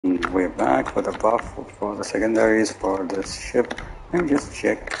We're back with a buff for the secondaries for this ship. Let me just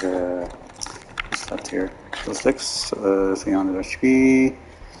check what's that here. So 300 HP,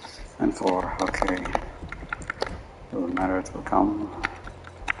 and 4, okay. Doesn't matter, it will come.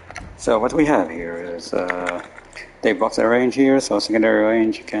 So what we have here is, they buff the range here, so secondary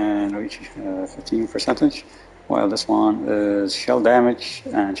range can reach 15%, while this one is shell damage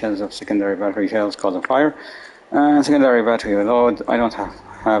and chance of secondary battery shells causing fire. And secondary battery reload, I don't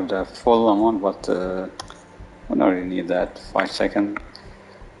have the full amount, but I don't really need that 5 second.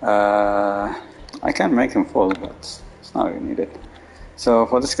 I can make him full, but it's not really needed. So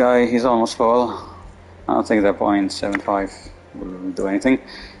for this guy, he's almost full. I don't think the 0.75 will do anything.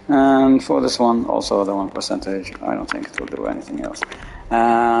 And for this one, also the 1%, I don't think it will do anything else.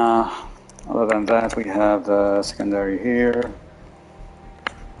 Other than that, we have the secondary here,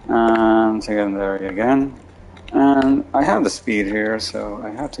 and secondary again. And I have the speed here, so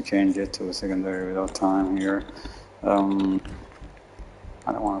I have to change it to a secondary without time here. I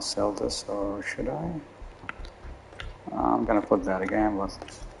don't want to sell this, or should I? I'm gonna put that again, but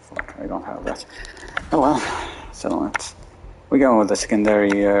fuck, I don't have that. Oh well, sell it. We go with the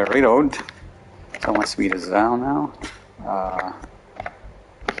secondary reload. So my speed is down now.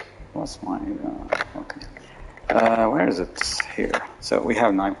 What's my okay? Where is it? Here. So we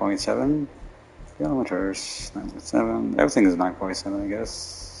have 9.7 kilometers. 9.7. Everything is 9.7, I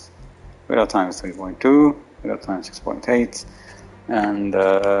guess. Without time is 3.2. Without time 6.8. And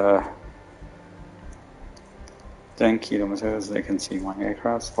 10 kilometers. They can see my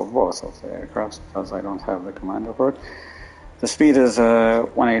aircraft for both of the aircrafts because I don't have the commander for it. The speed is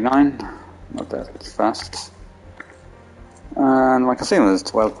 189, not that fast. And my concealment is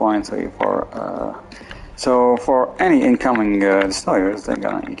 12.34. So for any incoming destroyers, they're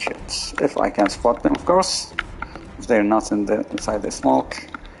gonna eat shit. If I can spot them, of course. If they're not inside the smoke.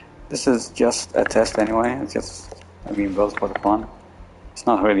 This is just a test anyway. It's just being built for the fun. It's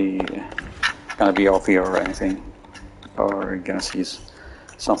not really gonna be OP or anything, or gonna see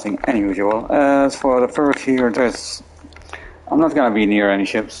something unusual. As for the perk here, I'm not gonna be near any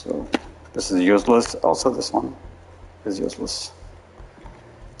ships, so this is useless. Also, this one is useless.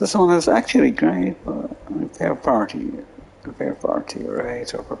 This one is actually great, but repair party,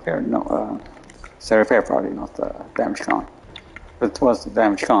 right? Or repair, no, it's a repair party, not the damage con. If it was the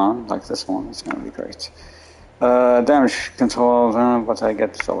damage con, like this one, it's gonna be great. Damage control, but I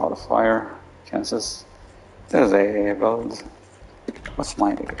get a lot of fire chances. There's a build. What's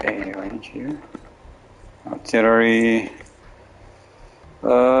my A range here? Artillery.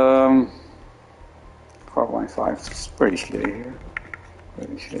 4.5. It's pretty shitty here.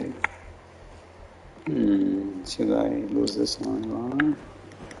 Pretty shitty. Should I lose this one?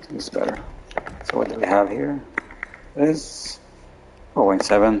 It's better. So what do we have here? This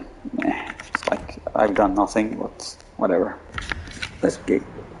 4.7. It's like I've done nothing, but whatever. Let's do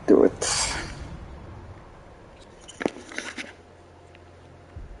it.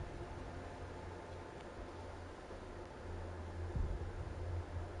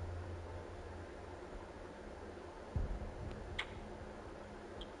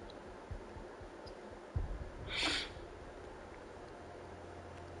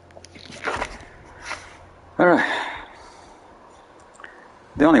 Alright.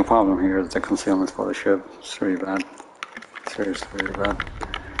 The only problem here is the concealment for the ship. It's really bad. Seriously, really bad.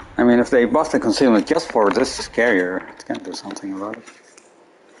 I mean, if they buff the concealment just for this carrier, it can do something about it.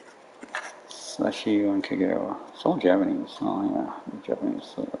 Slashy and Kigeo. It's all Japanese. Oh yeah, the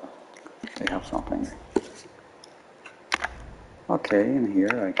Japanese, they have something. Okay, in here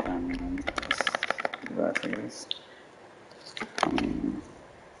I can do that, I guess.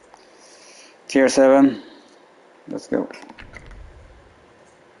 Tier 7. Let's go.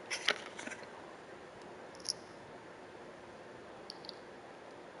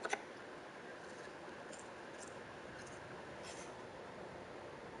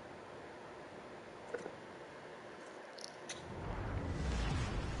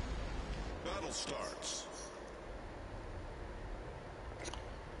 Battle starts.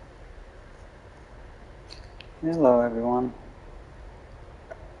 Hello everyone.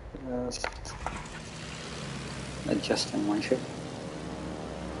 Just adjusting my ship.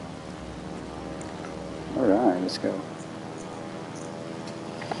 Alright, let's go.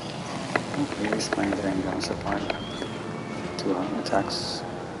 Okay, these planes ain't gonna survive 200 attacks.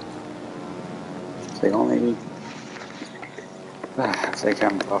 They only... if they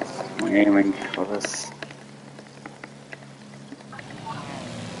can buff my aiming for this.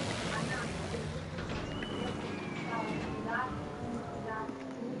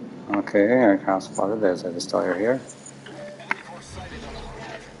 Okay, I can't spot it. There's a destroyer here.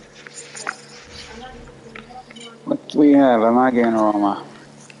 we have a Maggie and Roma.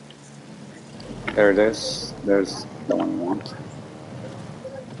 There it is. There's the one you want.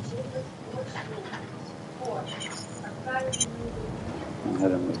 I hit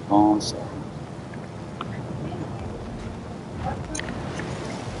him with bombs. So.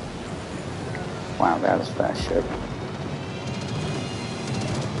 Wow, that is fast ship.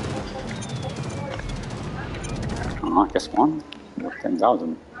 Oh, just one?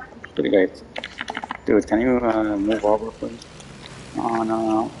 10,000. Pretty great. Dude, can you move over, please? Oh,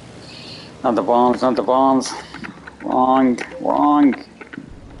 no. Not the bombs, not the bombs. Wrong, wrong.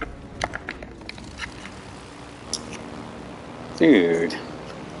 Dude.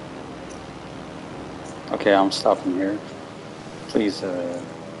 Okay, I'm stopping here. Please,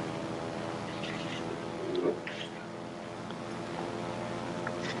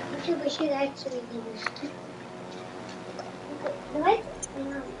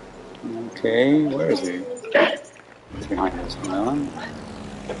 Okay, where is he? He's behind this melon.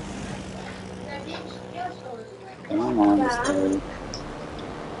 Come on, this guy.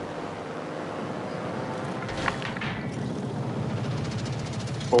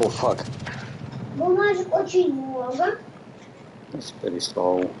 Oh, fuck. Бумажек очень много. That's pretty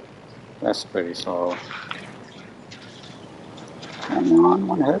slow. That's pretty slow. Come on,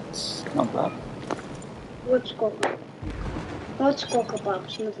 one hit. Not bad. Вот сколько. Вот сколько, пап,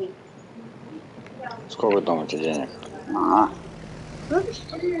 смотри. Сколько вы думаете денег? Ага.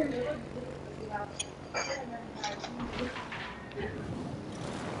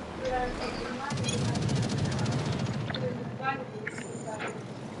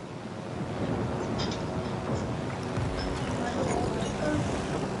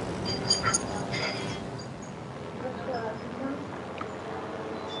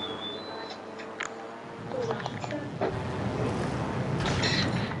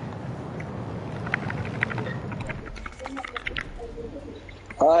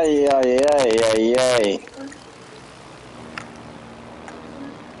 Ай-яй-яй-яй-яй.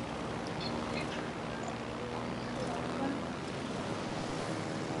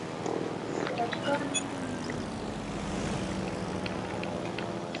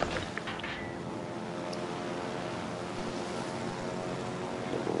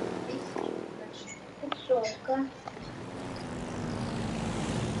 Пятьсотка.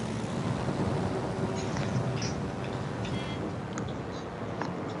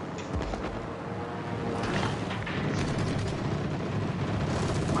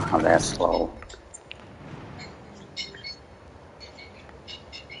 Wow, that's slow.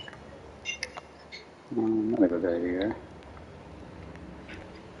 Not a good idea.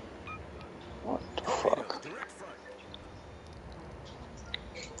 What the fuck?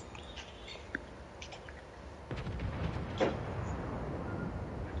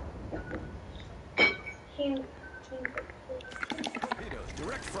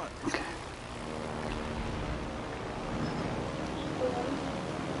 Direct front.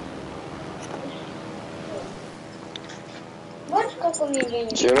 Вот сколько у меня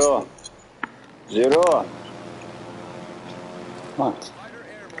денег. Zero. Zero. What?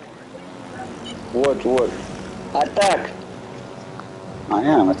 Вот. Attack. I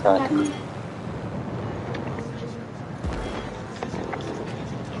am attacking.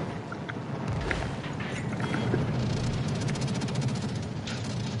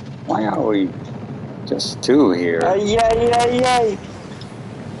 Why are we just two here? Ай-яй-яй-яй.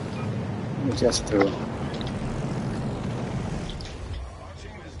 We're just two.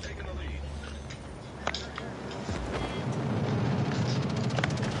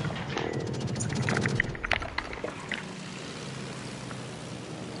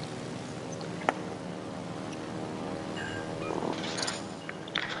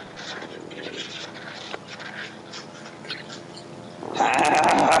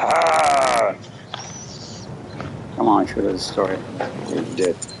 Come on, shoot us a story. You're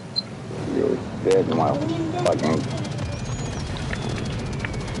dead. You're dead, my fucking...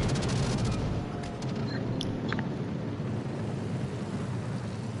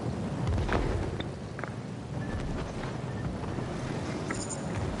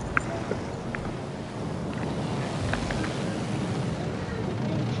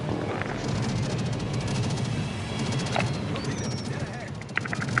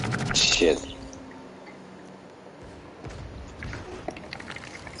 Shit.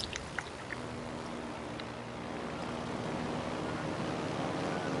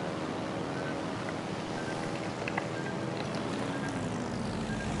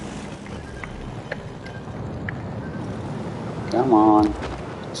 Come on.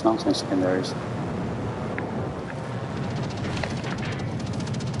 It's not in secondaries.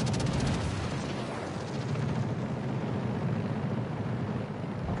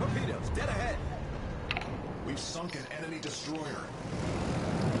 sunk an enemy destroyer.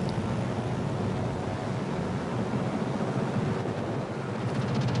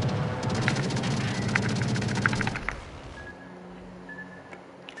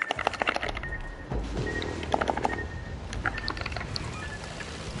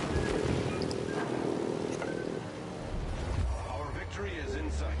 Our victory is in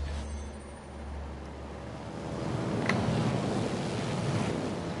sight.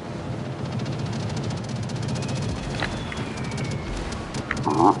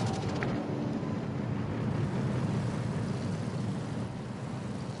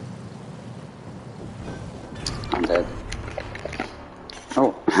 I'm dead.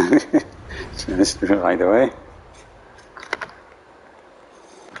 Oh, finished right away.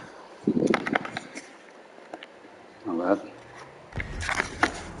 Not bad.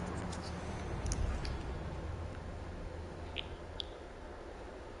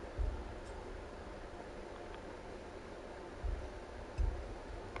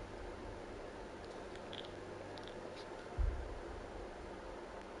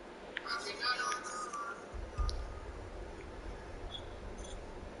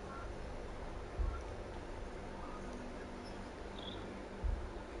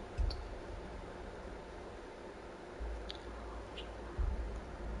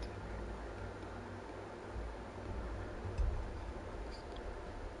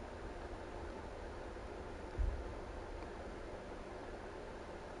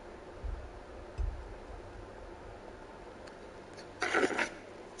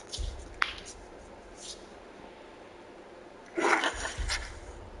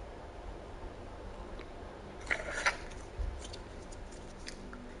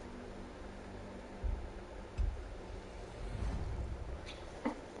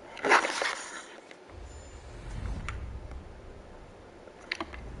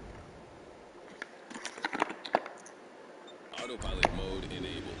 Autopilot mode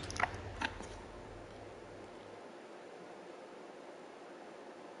enabled.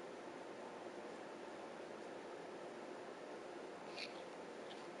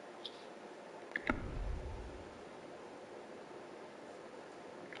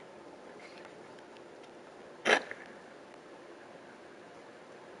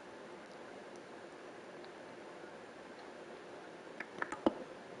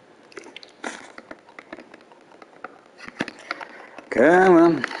 Come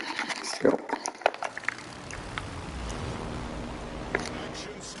on, let's go.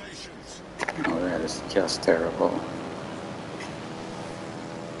 Action stations. Oh, that is just terrible.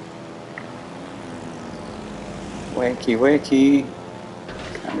 Wakey, wakey.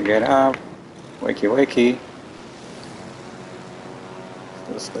 Time to get up. Wakey, wakey.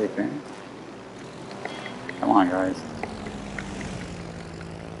 Still sleeping. Come on, guys.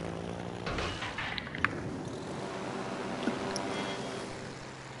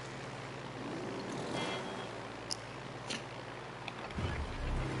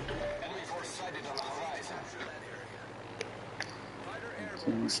 Enemy force sighted on the horizon.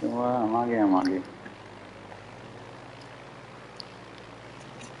 Amagi, amagi.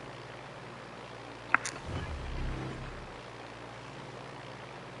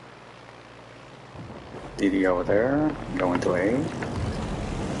 DD over there. Going to A.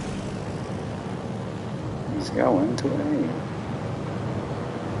 He's going to A.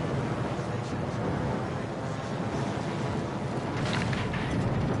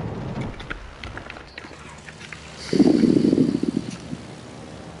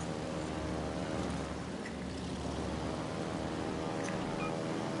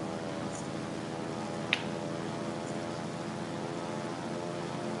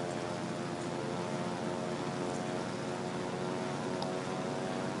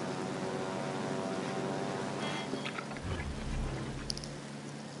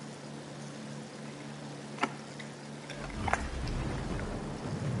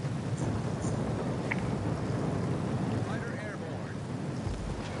 Fighter airborne.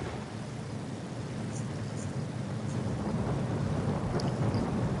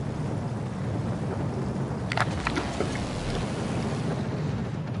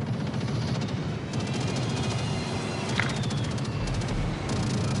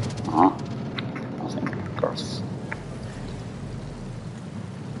 Nothing, of course.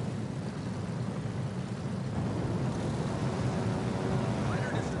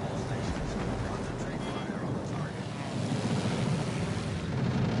 Fighter is in all stations. Concentrate fire on the target.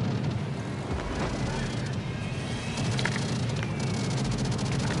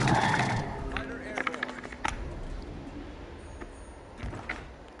 Fighter airborne.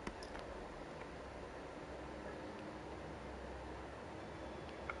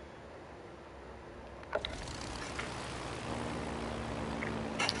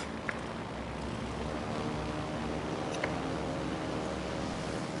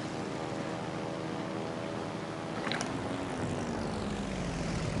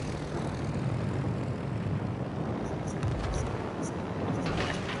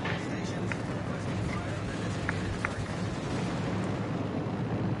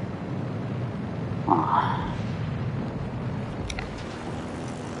 Ah.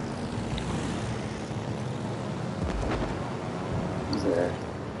 There.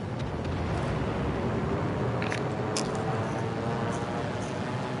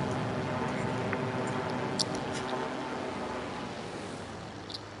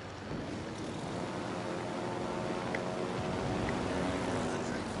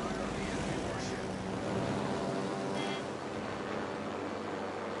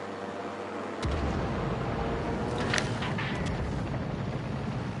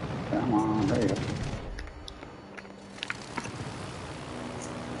 Come on, there you go.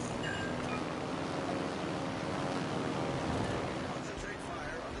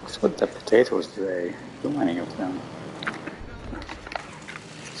 What's with the potatoes today? Too many of them.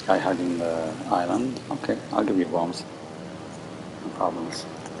 This guy hugging the island. Okay, I'll give you bombs. No problems.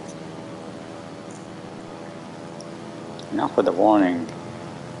 Enough with the warning.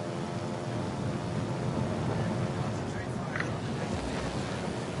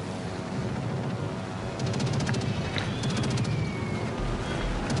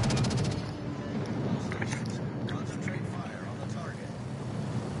 Concentrate fire on the target.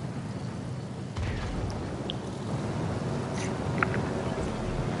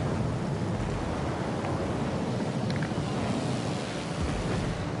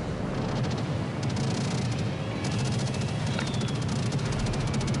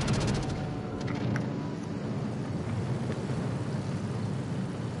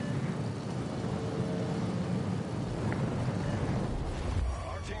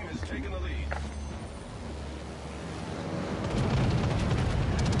 Our team has taken the lead.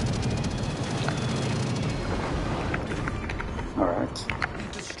 Alright.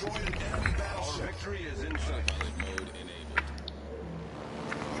 Destroyed an enemy battleship. Our victory is in sight. Mode enabled.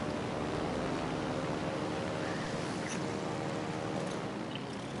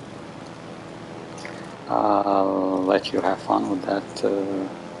 I'll let you have fun with that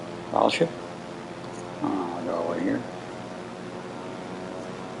battleship. I'll go over here.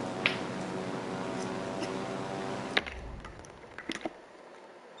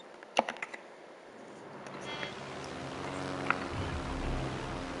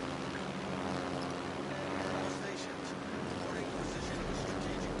 All stations. Reporting position of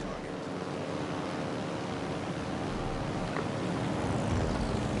strategic target.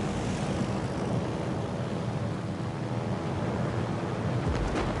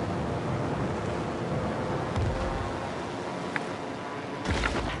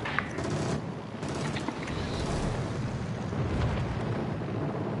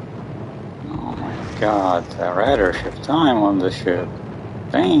 Oh my god, the radar ship time on the ship.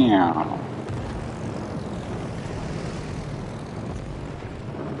 Damn.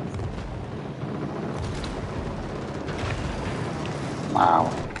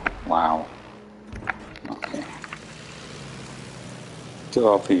 Wow. Wow. Okay. Too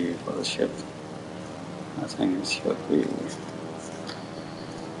OP for the ship. I think it should be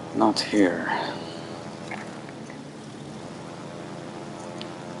not here.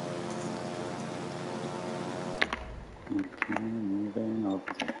 Okay, moving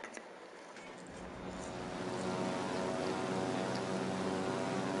over there.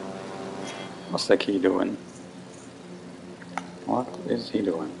 What's the key doing? What is he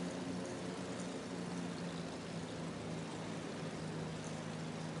doing?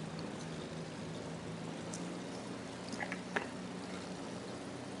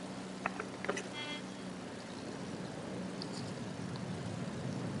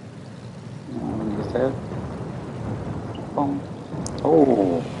 Is that? Boom.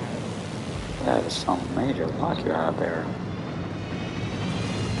 Oh, that is some major luck you have there.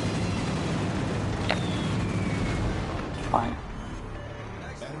 Fine.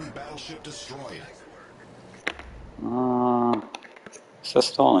 Enemy battleship destroyed. It's a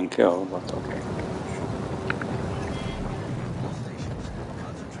stolen kill, but okay. All stations.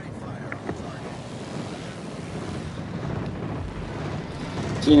 Concentrate fire on the target.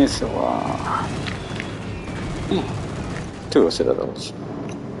 Genius, two citadels.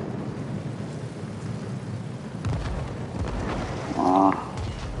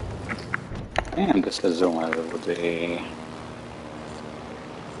 And this is zoom out of the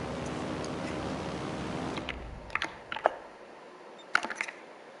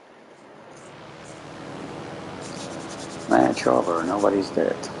match over, nobody's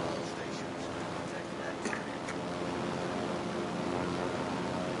dead.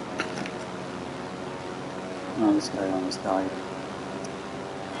 On this guy, on this guy.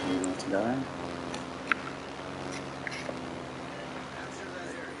 You want to die?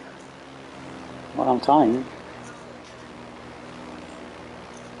 Well, I'm tying.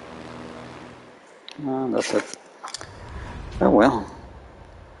 That's it. Oh well.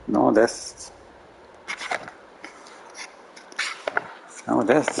 No deaths. No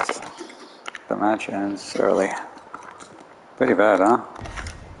deaths. The match ends early. Pretty bad, huh?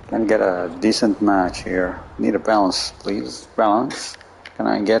 Can get a decent match here. Need a balance, please. Balance. Can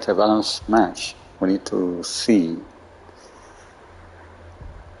I get a balanced match? We need to see.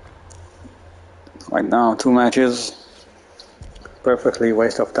 Right now, 2 matches. Perfectly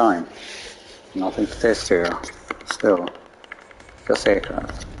waste of time. Nothing to taste here. Still. Just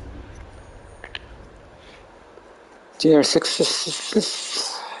aircraft. Tier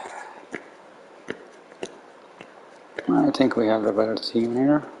 6. I think we have the better team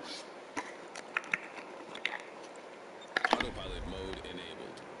here. Autopilot mode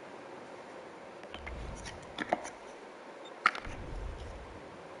enabled.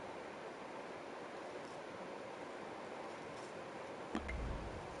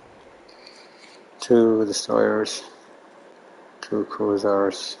 Two destroyers. 2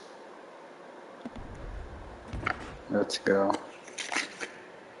 cruisers. Let's go.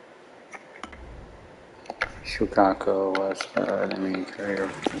 Chicago was the enemy carrier.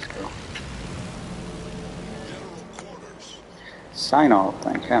 Let's go. General quarters. Sino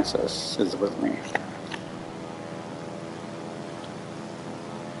and Kansas is with me.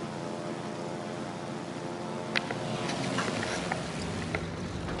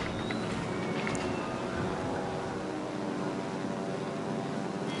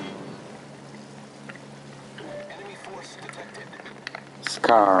 Enemy force detected.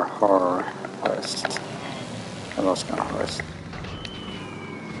 Scar Horst. Hello, Scar Horst.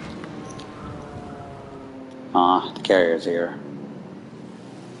 The carrier's here.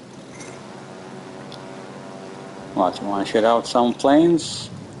 What, you want to shoot out some planes?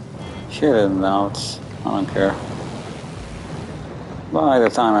 Shoot them out. I don't care. By the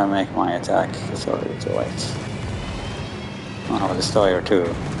time I make my attack, it's already too late. I have a destroyer too.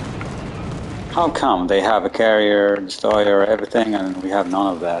 How come they have a carrier, destroyer, everything, and we have none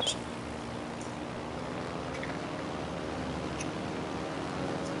of that?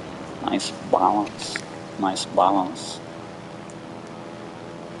 Nice balance. Nice balance.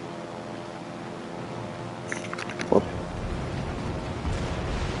 Whoop.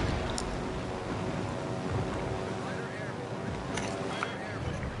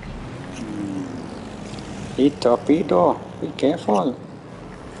 Hit torpedo. Be careful.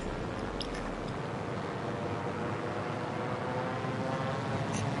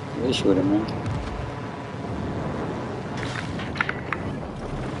 They shooting me.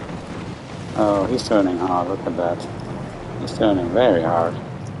 Oh, he's turning hard. Look at that. He's turning very hard.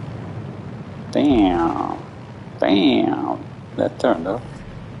 Damn. Damn. That turn though.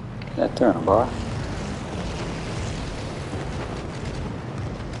 That turn, boy.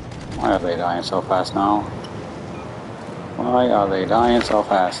 Why are they dying so fast now? Why are they dying so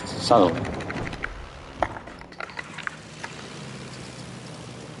fast? Suddenly.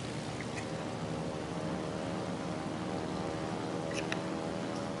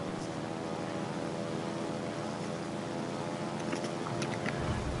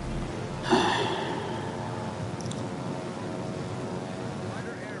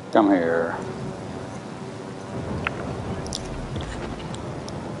 Come here.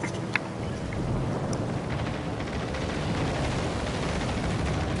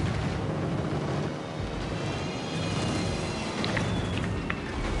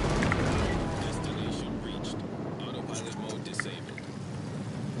 Destination reached. Autopilot mode disabled.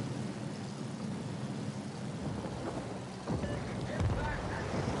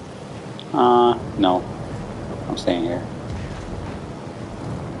 No. I'm staying here.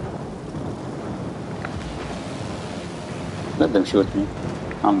 Let them shoot me.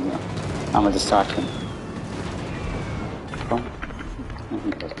 I'm a distraction. Boom.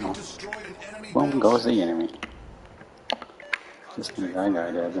 Destroyed an enemy Boom goes the enemy. This guy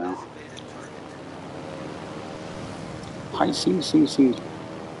dead now. I see. Something.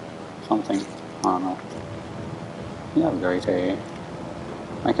 I don't know. Yeah, great A.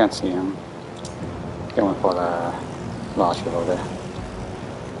 I can't see him. Going for the launcher over there.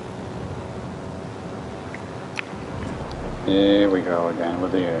 Here we go again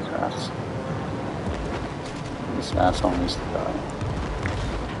with the aircraft. This asshole needs to die.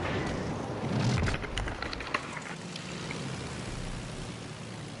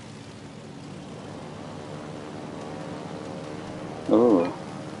 Ooh.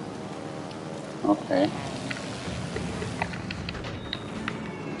 Okay.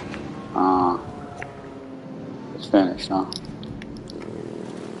 It's finished, huh?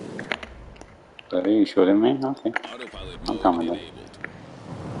 Are you shooting me? Okay. Autopilot I'm mode coming then. enabled.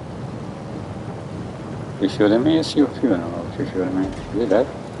 You shooting me? Yes, you don't know if you're shooting me. Is he dead?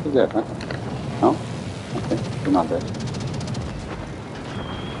 He's dead, right? No? Okay, he's not dead.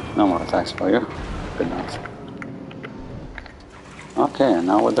 No more attacks for you. Good night. Okay, and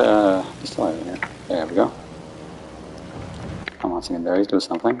now with the destroyer here. There we go. Come on, Secondaries, do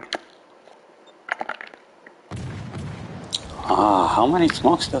something. Ah, how many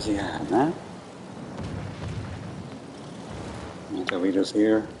smokes does he have, man? Interleaders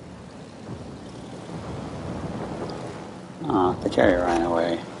here. Ah, the carrier ran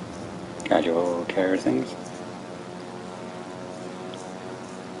away. Casual carrier things.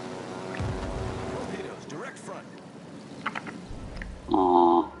 Torpedoes, direct front.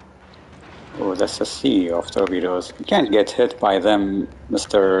 Oh, that's a sea of torpedoes. You can't get hit by them,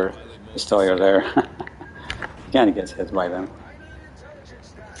 Mr. Destroyer there. You can't get hit by them.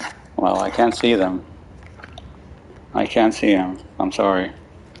 Well, I can't see them. I can't see them. I'm sorry.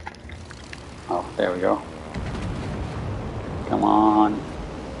 Oh, there we go. Come on.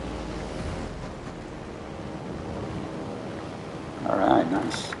 Alright,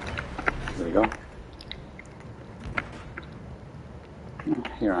 nice. Here we go.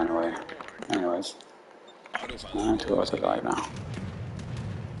 Here anyway. Anyways. I'm too auto dive now.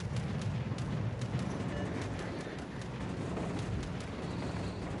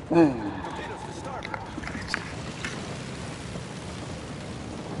 Torpedoes to starboard.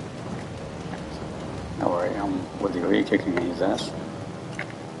 Don't worry, I'm with you. You're kicking his ass.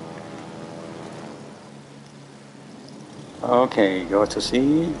 Okay, go to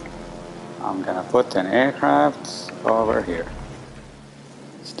sea. I'm gonna put an aircraft over here.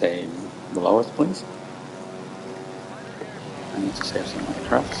 Stay below it, please. I need to save some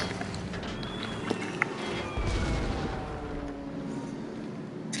aircraft.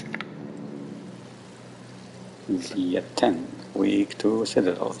 Z10, weak to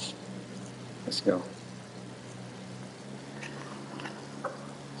citadels. Let's go.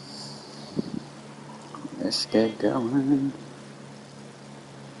 Let's get going.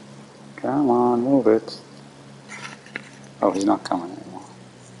 Come on, move it. Oh, he's not coming anymore.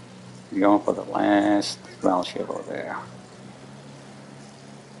 He's going for the last battleship over there.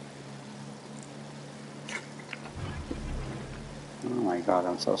 Oh my god,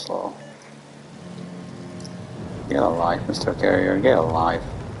 I'm so slow. Get a life, Mr. Carrier, get a life.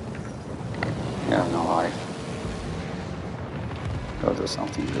 You have no life. Go do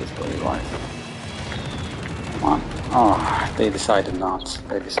something good for your life. Come on. Oh, they decided not.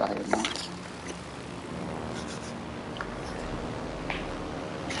 They decided not.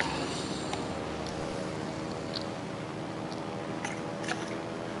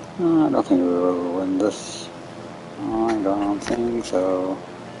 I don't think we will win this. I don't think so.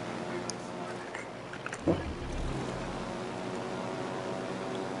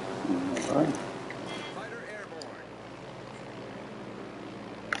 Alright. Fighter airborne.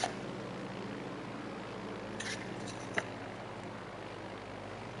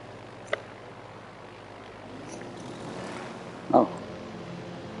 Oh.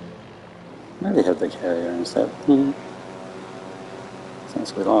 Maybe hit the carrier instead.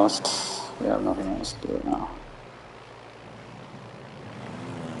 Since we lost, we have nothing else to do now.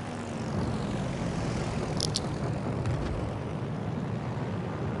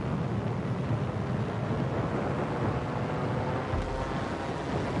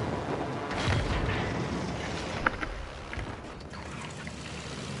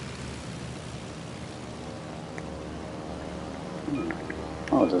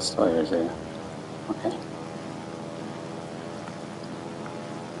 Oh, the destroyer's here. Okay.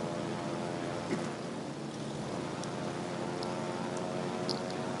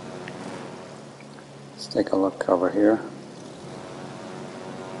 Let's take a look over here.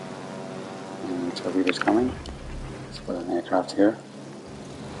 And torpedoes coming. Let's put an aircraft here.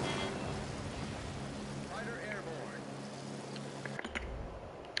 Fighter airborne.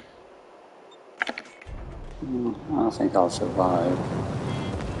 I don't think I'll survive.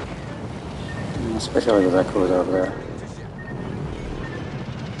 Especially with that cruiser over there.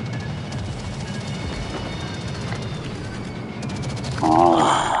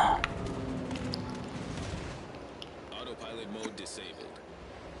 Oh. Autopilot mode disabled.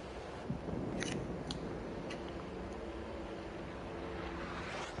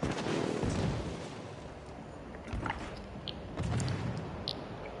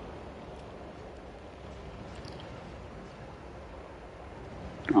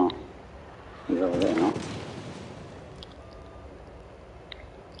 Oh. He's over there now.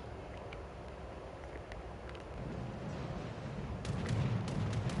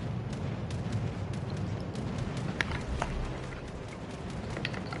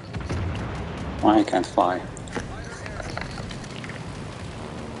 Why I can't fly?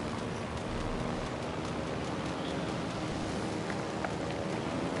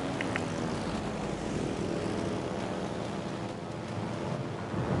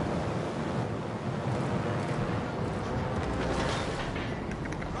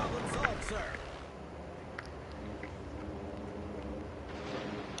 Problem solved, sir.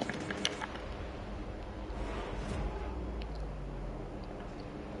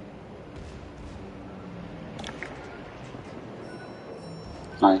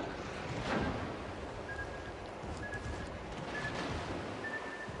 Hi.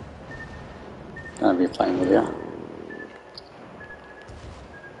 Gonna be playing with you.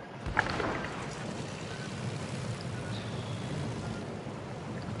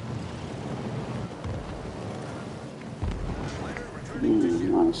 Fighter returning to ship.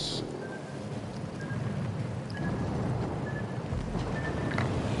 Nice.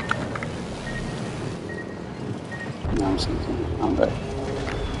 Now I'm thinking, I'm dead.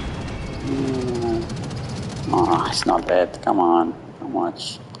 Oh, it's not dead. Come on. How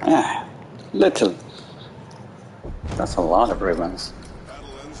much? Ah, little. That's a lot of ribbons. Battle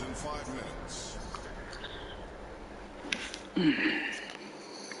ends in 5 minutes.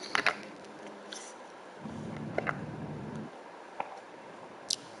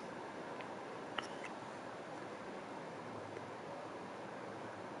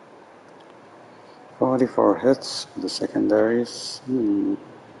 44 hits. The secondaries.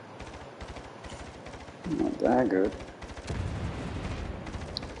 Not that good.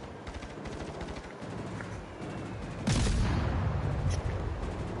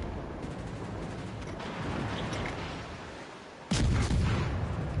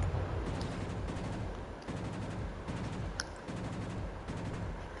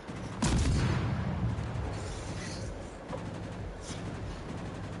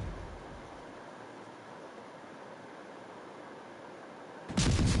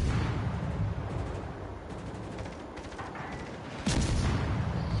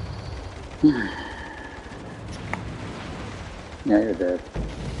 Yeah, you're dead.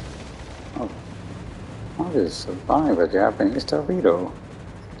 Oh, how did you survive a Japanese torpedo?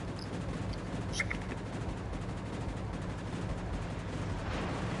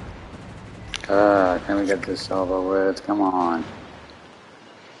 Can we get this over with? Come on.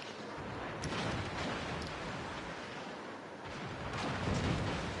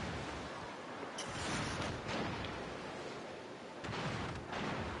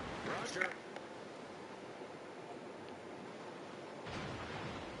 Roger.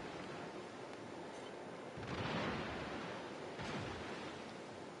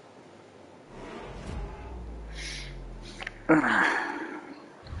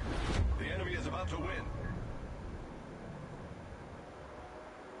 The enemy is about to win.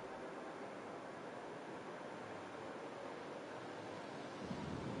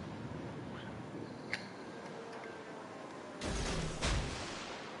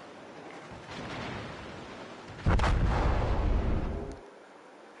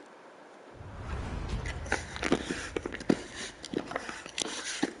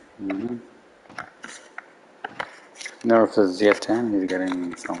 Nerf is ZF10. He's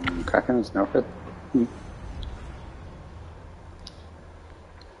getting some Krakens. Nerf it.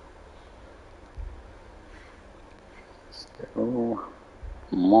 So,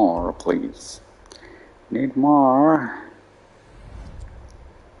 more, please. Need more.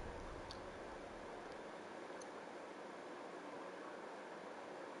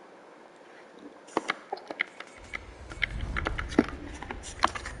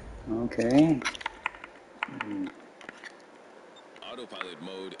 Okay. Autopilot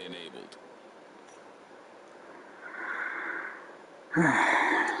mode enabled.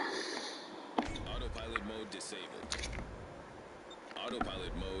 Autopilot mode disabled.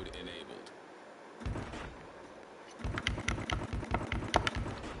 Autopilot mode enabled.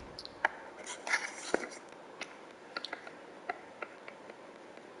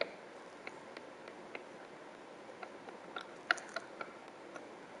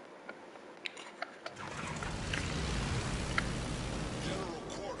 General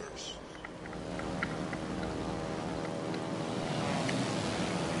quarters.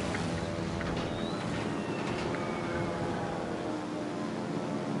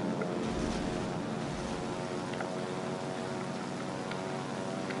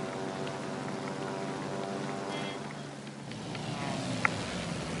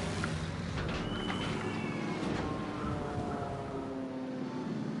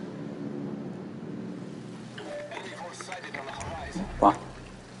 Enemy force sighted on the horizon. What?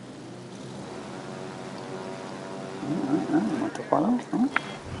 Want to follow? Huh?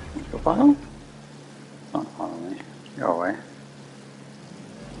 Want to follow? Don't follow me. Go away.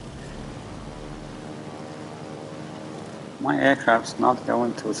 My aircraft's not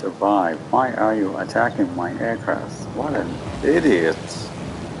going to survive. Why are you attacking my aircraft? What an idiot.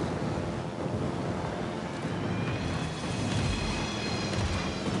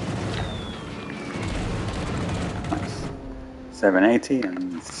 Nice. 780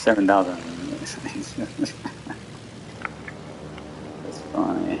 and 7,000. That's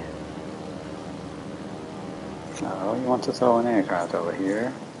funny. Oh, you want to throw an aircraft over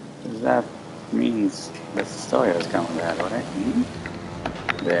here? That means the destroyer is coming that way. Hmm?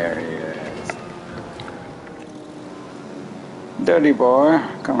 There he is. Dirty boy,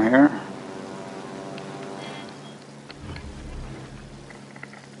 come here.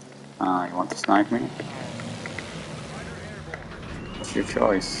 Ah, you want to snipe me? What's your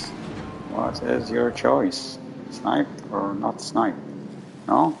choice? What is your choice? Snipe or not snipe?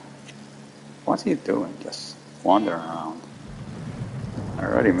 No? What's he doing? Just wandering around. I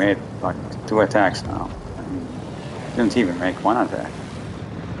already made like 2 attacks now. I mean, didn't even make 1 attack.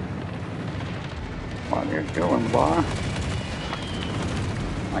 What are you doing, boy?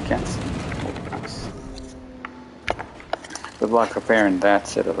 I can't see. Oh, nice. Good luck repairing that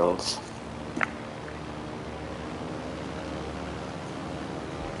citadels.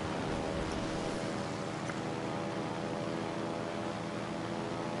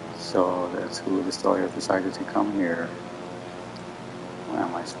 So the 2 destroyers decided to come here. Where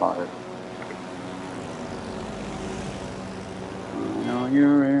am I spotted? I know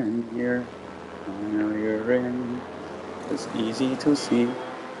you're in here. I know you're in. It's easy to see.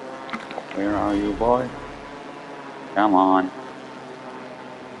 Where are you, boy? Come on.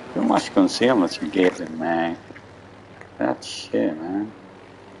 Too much concealment you gave him, man. That shit, man.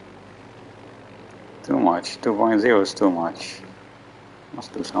 Too much. 2.0 is too much.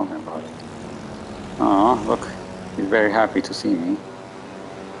 Must do something about it. Oh, look. He's very happy to see me.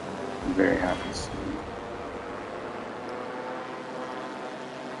 Very happy to see me.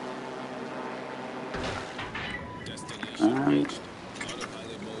 Destination And reached.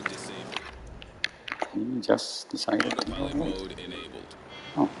 Autopilot mode disabled. he just decided to go Autopilot away. mode enabled.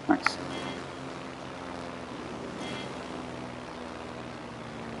 Oh, nice.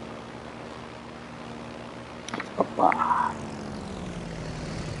 Hoppa.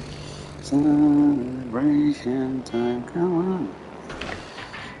 Celebration time, come on.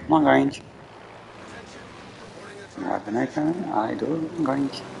 Come on, Grange. You have an icon? I do,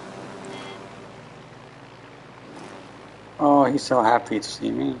 Grange. Oh, he's so happy to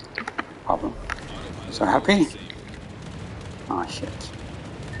see me. Problem. Autopilot So mode happy? disabled. Oh, shit.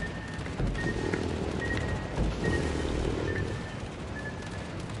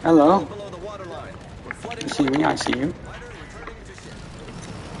 Hello. Below the waterline. We're flooding You see me? I see you. fighter returning to ship.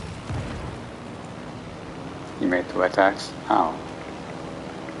 You made 2 attacks. How?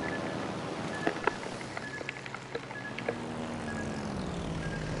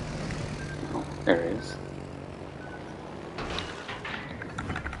 Oh, there he is.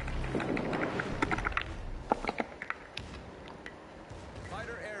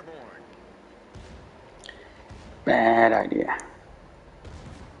 Fighter airborne. Bad idea.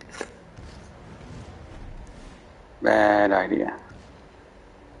 Bad idea.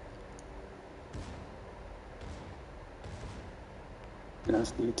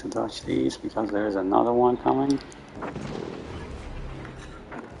 Just need to dodge these because there's another one coming.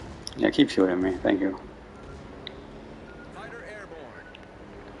 Yeah, keep shooting me. Thank you. Fighter airborne.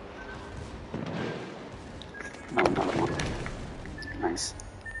 Oh, another one. Nice.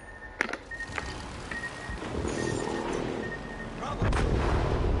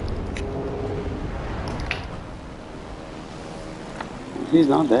 He's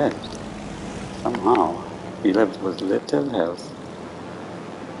not dead. Somehow. He lived with little health.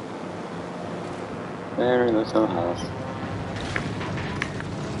 Very little health.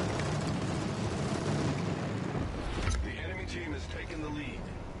 The enemy team has taken the lead.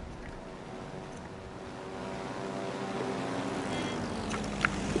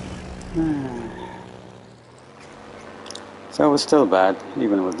 So it's still bad,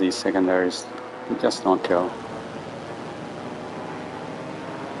 even with these secondaries. You just don't kill.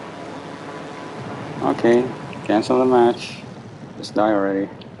 Okay, cancel the match. Just die already.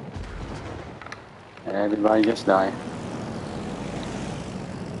 Everybody just die.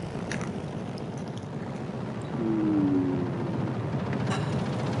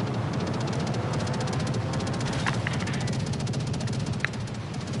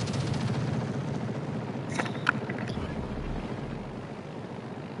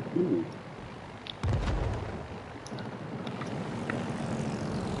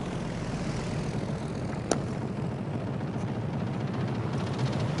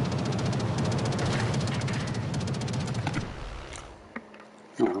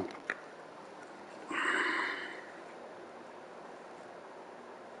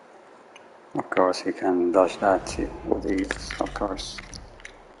 Of course, you can dodge that with ease, of course.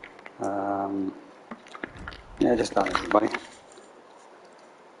 Yeah, just die, everybody.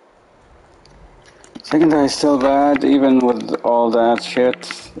 Secondary is still bad, even with all that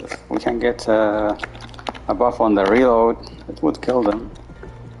shit. If we can get a buff on the reload, it would kill them.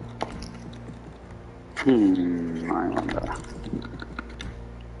 I wonder.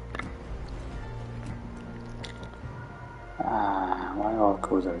 Why all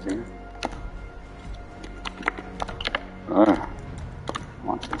cruisers here? I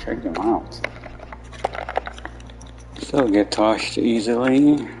want to check them out. Still get touched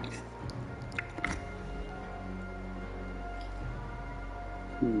easily.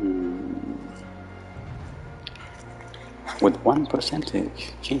 With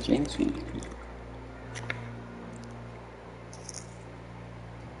 1%, change anything.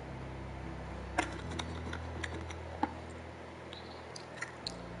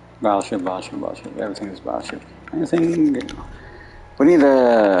 Battleship, everything is battleship. Anything, we need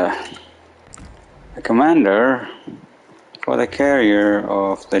a commander for the carrier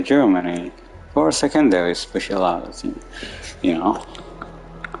of the Germany for secondary speciality, you know.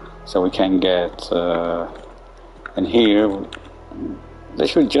 So we can get, in here, they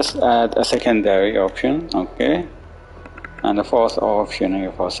should just add a secondary option, okay? And a fourth option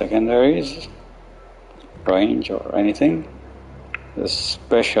here for secondaries, range or anything. This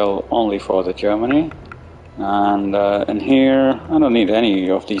special only for the Germany. And in here, I don't need any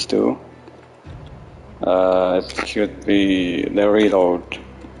of these two. It should be the reload.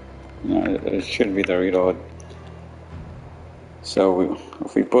 It should be the reload. So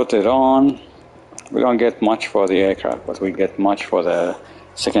if we put it on, we don't get much for the aircraft, but we get much for the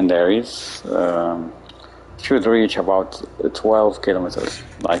secondaries. Should reach about 12 kilometers.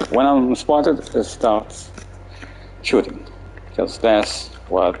 Like when I'm spotted, it starts shooting. Because that's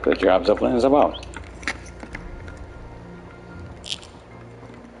what the Graf Zeppelin is about.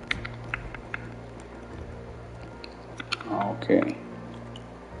 Okay.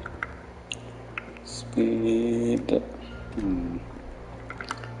 Speed.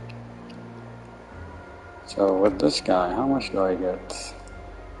 So with this guy, how much do I get?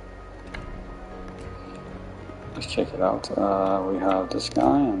 Let's check it out. We have this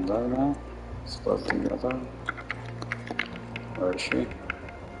guy and that guy. Let's put together. Where is she?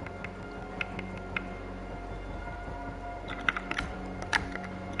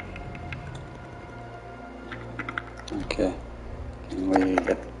 Okay. Can we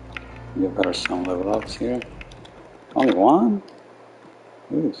give her some level ups here? Only one?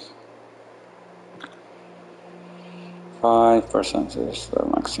 Oof. 5% is the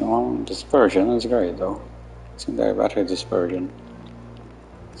maximum. Dispersion is great though. Secondary battery dispersion.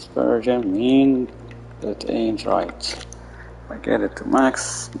 Dispersion means it ain't right. If I get it to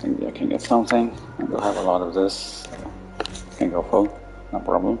max, maybe I can get something. I will have a lot of this. So I can go full, no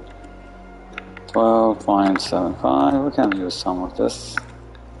problem. 12.75, we can use some of this.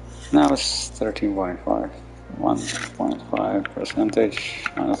 Now it's 13.5.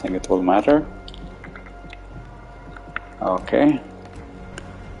 1.5%. I don't think it will matter. Okay.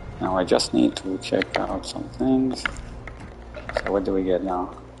 Now I just need to check out some things. So what do we get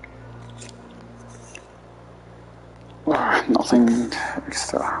now? Nothing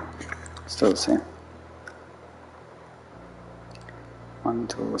extra. Still the same. 1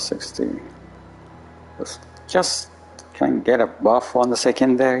 to 60. Just can get a buff on the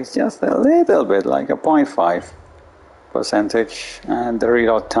secondary, just a little bit, like a 0.5%, and the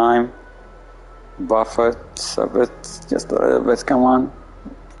reload time. Buff it a bit, just a little bit. Come on.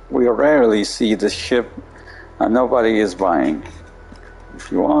 We rarely see the ship, and nobody is buying.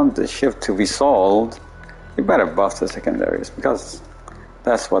 If you want the ship to be sold, you better buff the secondaries, because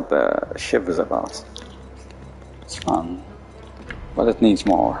that's what the ship is about. It's fun, but it needs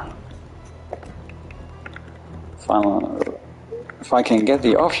more. If I can get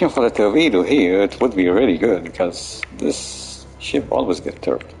the option for the torpedo here, it would be really good, because this ship always gets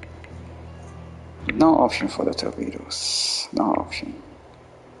turfed. No option for the torpedoes. No option.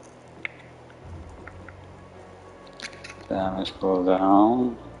 Damage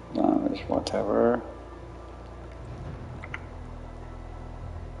cooldown. Damage whatever.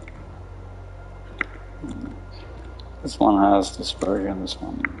 This one has dispersion. This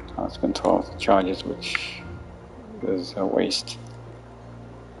one has control of the charges, which is a waste.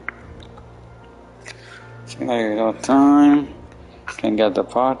 Secondary reload time. Can get the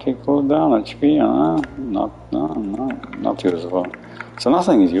party cooldown, HP, not usable. So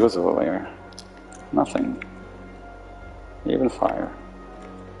nothing is usable here. Nothing. Even fire.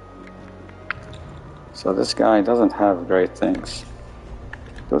 So this guy doesn't have great things.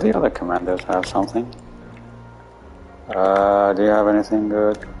 Do the other commanders have something? Do you have anything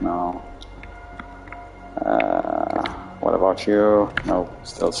good? No. What about you? No,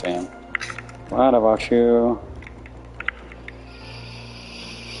 still same. What about you?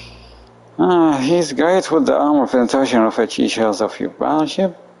 He's great with the armor penetration of HE shells of your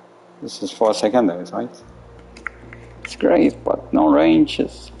battleship. This is for secondaries, right? It's great, but no range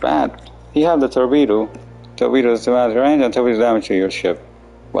is bad. He had the torpedo. Torpedo is the range and torpedo damage to your ship.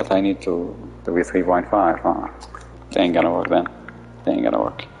 But I need to be 3.5. They ain't gonna work then. They ain't gonna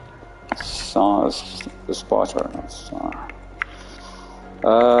work. So it's the spotter.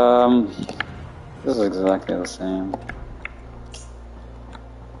 This is exactly the same.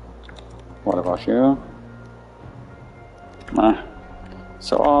 What about you?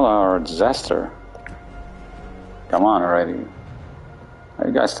 So all our disaster. Come on already. Are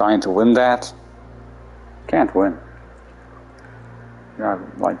you guys trying to win that? Can't win. You have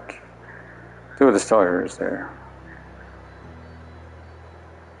like 2 destroyers there.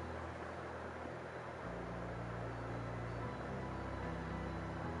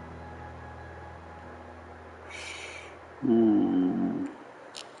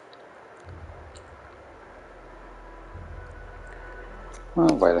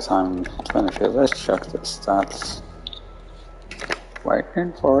 Well, by the time it finishes, let's check the stats.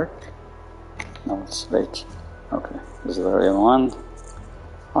 Waiting for it. No, it's late. Okay, this is the real one.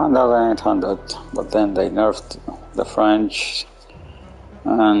 1,800, but then they nerfed the French,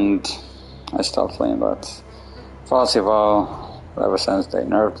 and I stopped playing that. Falsival, ever since they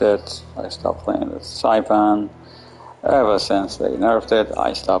nerfed it, I stopped playing it. Saipan, ever since they nerfed it,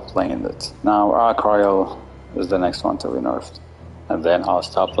 I stopped playing it. Now Arc Royal is the next one to be nerfed, and then I'll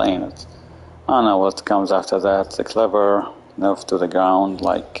stop playing it. I don't know what comes after that. The clever nerf to the ground,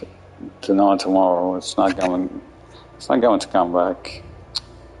 like tomorrow. It's not going to come back.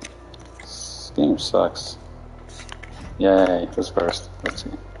 This game sucks. Yay, who's first? Let's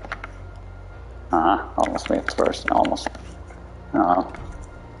see. Almost made it first. Almost.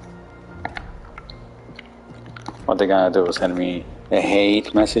 What they're gonna do is send me a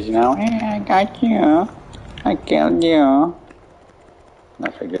hate message now. Hey, I got you. I killed you.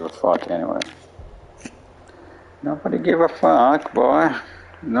 Not to give a fuck anyway. Nobody give a fuck, boy.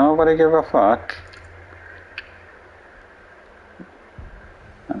 Nobody give a fuck.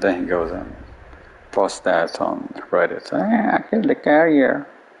 And then he goes and posts that on Reddit. Hey, I killed the carrier.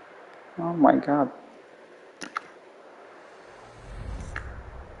 Oh my god.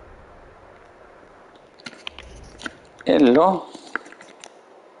 Hello?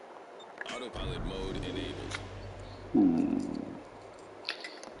 Autopilot mode enabled.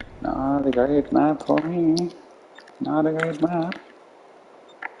 Not a great map for me. Not a great map.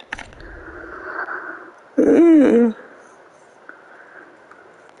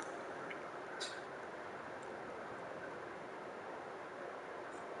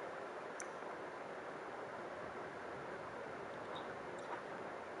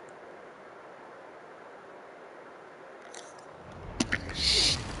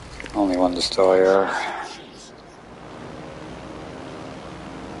 Only one destroyer.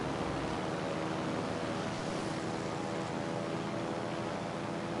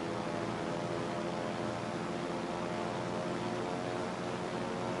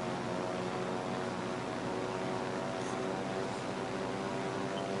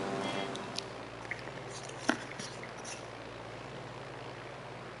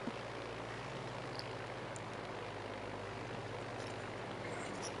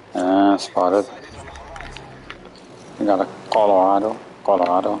 Spotted. We got a Colorado.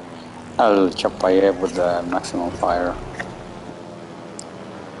 El Chapaye with the maximum fire.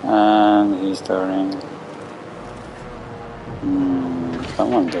 And he's turning.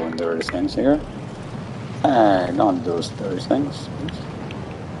 Someone doing dirty things here. Hey, don't do dirty things, please.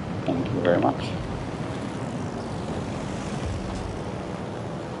 Thank you very much.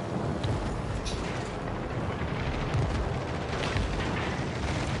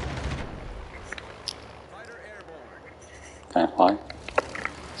 Can't fly.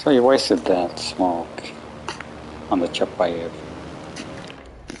 So you wasted that smoke on the Chapayev.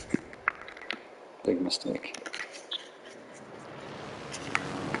 Big mistake.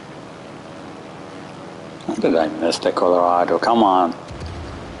 How did I miss the Colorado? Come on.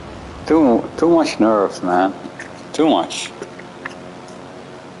 Too much nerves, man. Too much.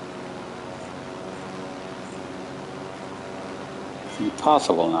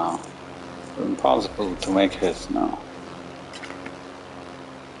 Impossible now. Impossible to make hits now.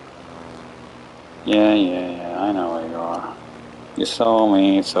 Yeah, I know where you are. You saw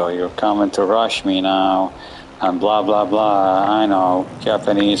me, so you're coming to rush me now. And blah blah blah, I know,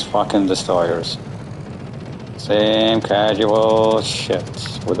 Japanese fucking destroyers. Same casual shit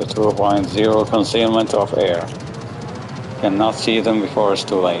with a 2.0 concealment of air. Cannot see them before it's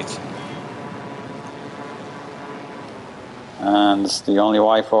too late. And it's the only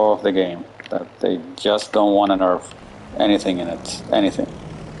waifu of the game, that they just don't want to nerf anything in it. Anything.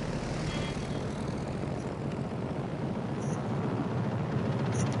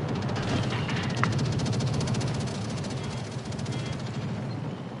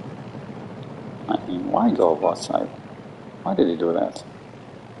 I mean, why go outside? Why did he do that?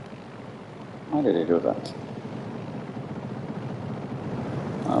 Why did he do that?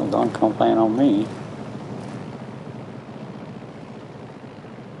 Well, don't complain on me.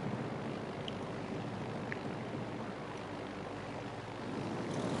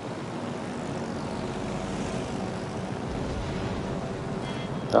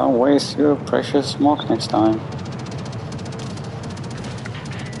 Don't waste your precious smoke next time.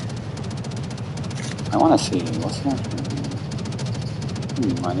 I want to see what's happening.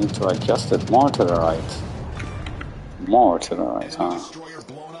 I need to adjust it more to the right. More to the right, huh?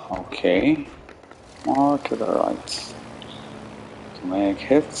 Okay. More to the right. To make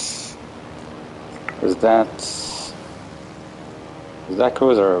hits. Is that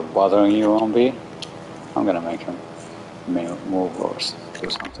cruiser bothering you, OMB? I'm gonna make him move or do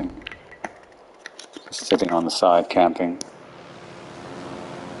something. Just sitting on the side, camping.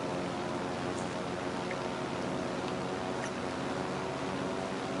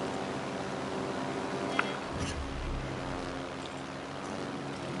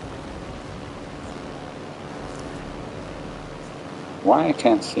 Why I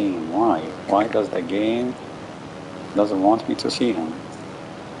can't see him? Why? Why does the game doesn't want me to see him?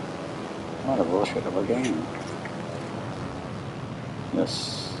 What a bullshit of a game.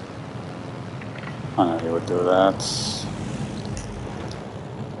 Yes. I know he would do that.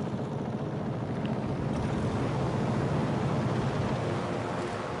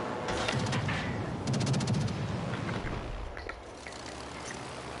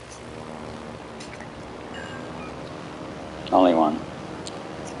 Only one.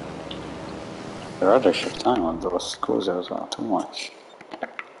 The other ship time on those cruisers are too much.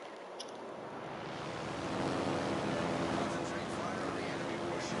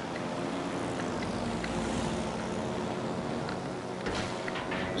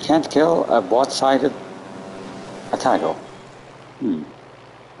 You can't kill a bot-sided attacker.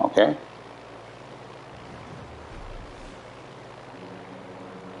 Okay.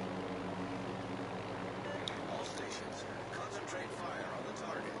 All stations, concentrate fire on the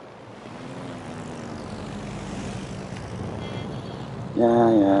target. Yeah,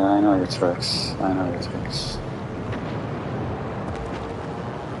 I know your tricks. I know your tricks.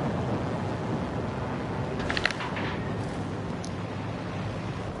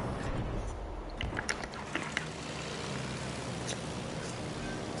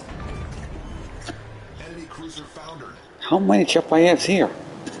 Enemy cruiser foundered. How many Chapayevs here?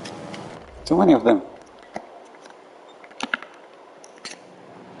 Too many of them.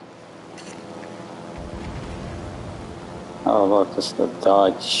 Oh look, it's the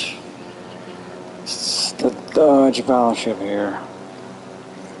Dodge. It's the Dodge battleship here.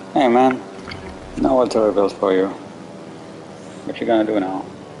 Hey man, no artillery built for you. What you gonna do now?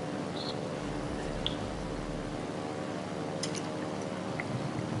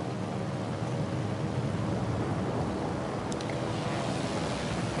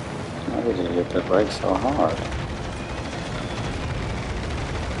 Why did you hit the brake so hard?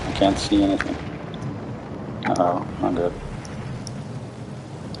 I can't see anything. Uh-oh, not good.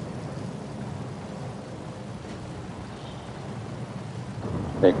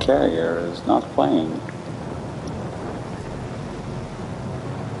 The carrier is not playing.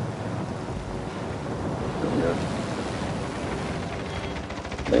 Weird.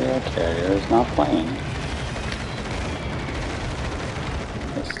 The carrier is not playing.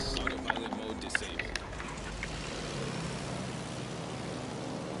 Yes. Autopilot mode disabled.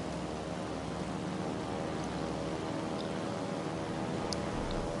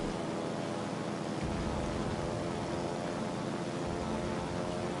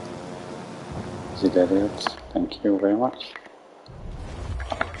 Is that it? Thank you very much.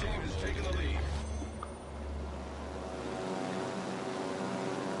 Our team is taking the lead.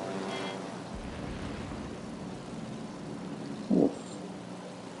 Oof.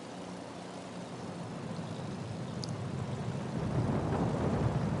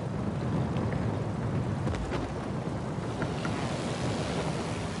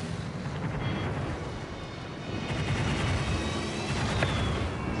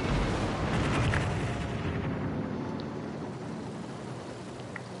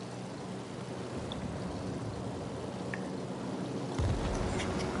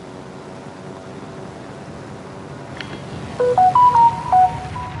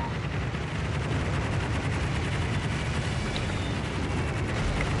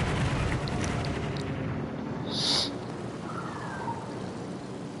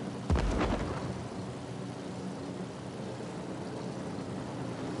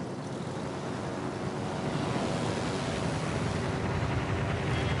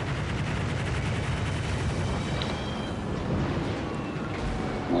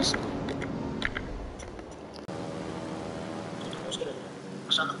 almost.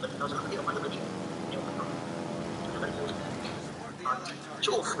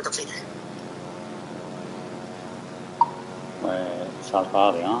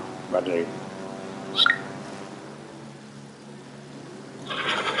 Salvati, huh? Badly.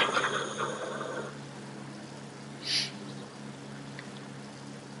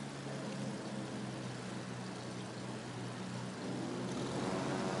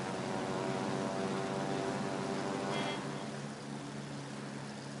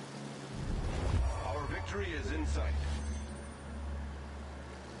 Our victory is in sight.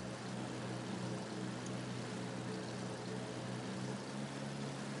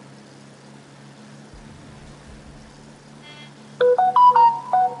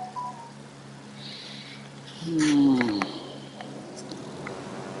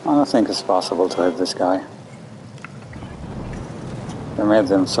 I don't think it's possible to hit this guy. They made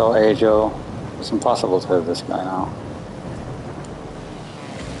them so agile. It's impossible to hit this guy now.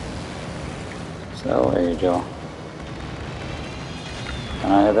 So agile.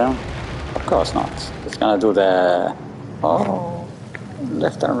 Can I hit him? Of course not. It's gonna do the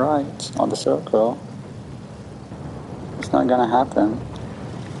left and right on the circle. It's not gonna happen.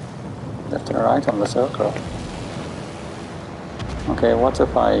 Left and right on the circle. Okay, what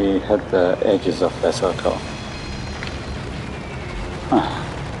if I hit the edges of the circle?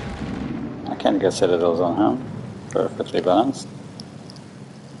 I can't get citadels on him. Perfectly balanced.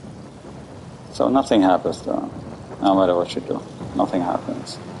 So nothing happens though. No matter what you do, nothing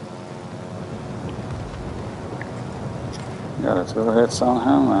happens. Got a 2 hits on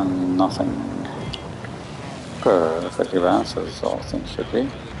him and nothing. Perfectly balanced as all things should be.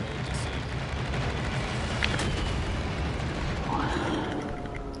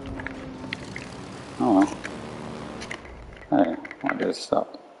 Oh well. Hey, why did it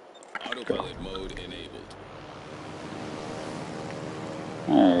stop? Autopilot mode enabled.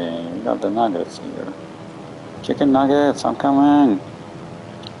 Hey, we got the nuggets here. Chicken nuggets, I'm coming!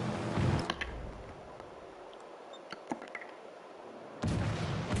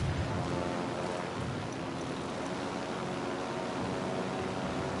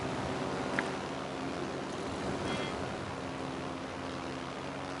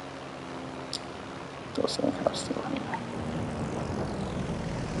 Those are still here.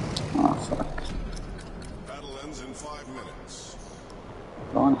 Oh fuck. Battle ends in 5 minutes.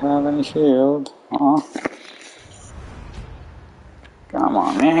 Don't have any shield. Aw. Come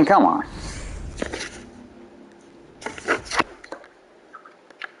on, man, come on.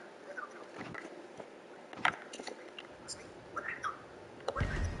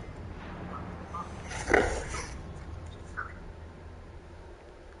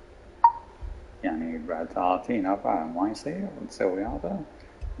 يعني بعد تعاطينا بعد ما يصير نسوي هذا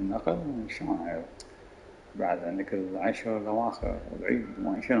النقل شلون بعد عندك العشر الأواخر والعيد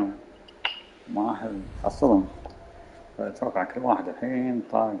ما شنو ما حصلهم فأتوقع كل واحد الحين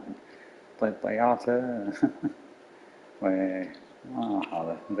طيب طياته و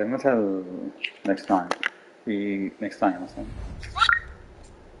هذا زين متى next time في next time مثلا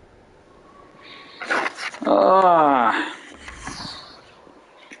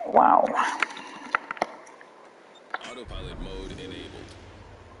wow. Autopilot mode enabled.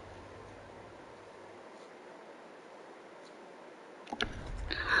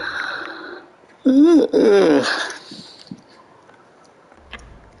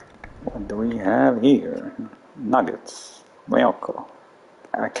 What do we have here? Nuggets, Ryoko,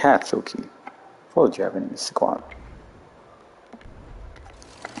 Akatsuki, full Japanese squad.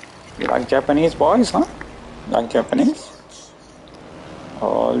 You like Japanese boys, huh? Like Japanese?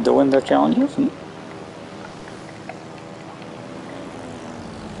 All doing the challenges?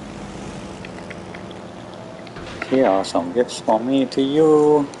 Here are some gifts from me to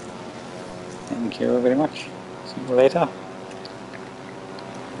you. Thank you very much. See you later.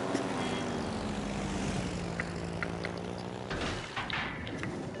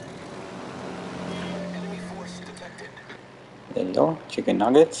 Enemy force detected. Hello, chicken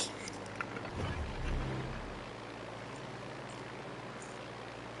nuggets.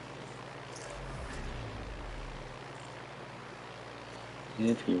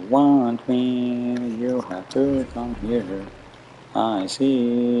 If you want me, you have to come here. I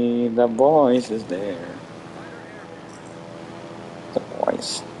see the boys is there. The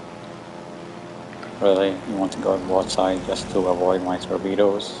boys. Really? You want to go outside just to avoid my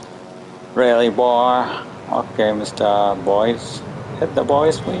torpedoes? Really, boy? Okay, Mr. Boys. Hit the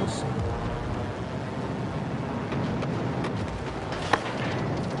boys, please.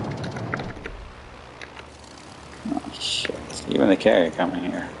 Oh, shit. You Even the carrier coming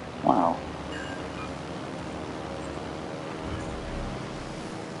here. Wow.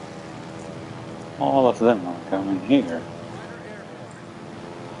 All of them are coming here.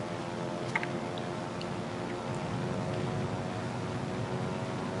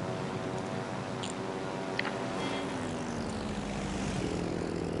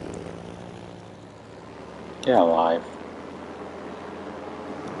 Get alive.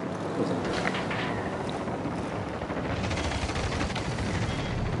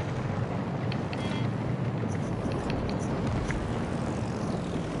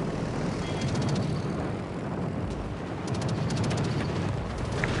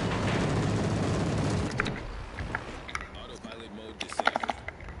 Autopilot mode disabled.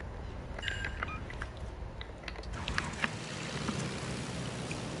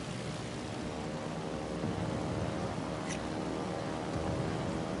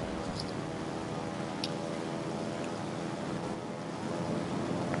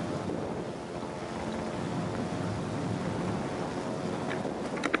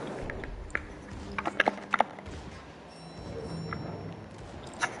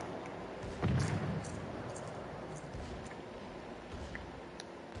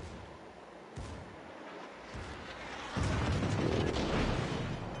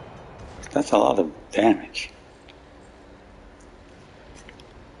 That's a lot of damage.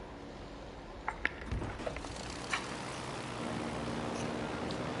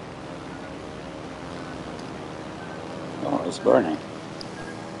 Oh, it's burning.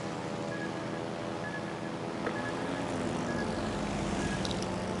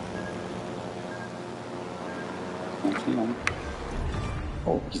 Can't see him.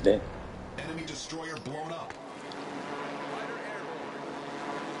 Oh, he's dead. Enemy destroyer blown up.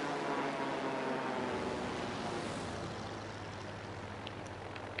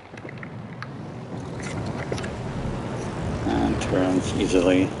 And turns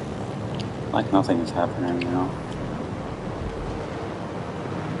easily. Like nothing is happening, you know.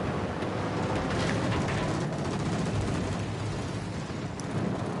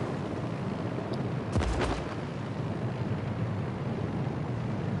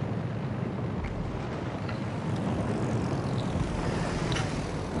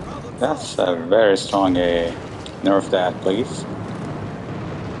 That's a very strong nerf that, please.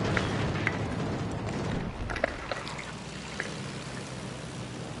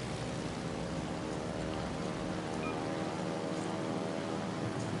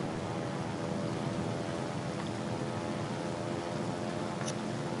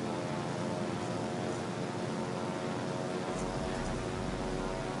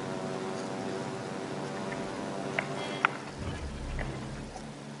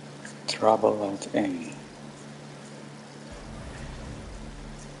 Trouble at A.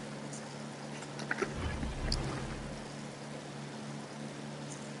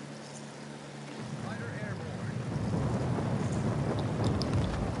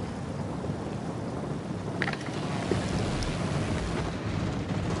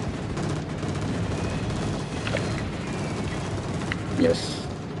 Yes,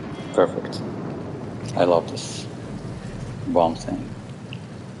 perfect. I love this bomb thing.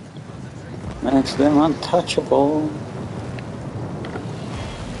 Makes them untouchable.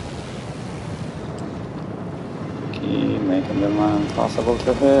 Keep making them impossible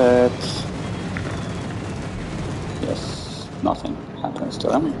to hit. Yes, nothing happens to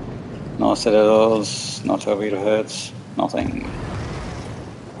them. No citadels, no torpedo hits, nothing.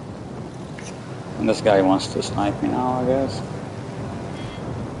 And this guy wants to snipe me now, I guess.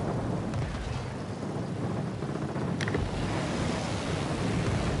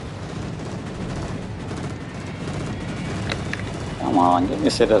 Come on, give me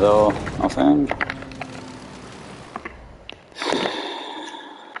a citadel. Nothing.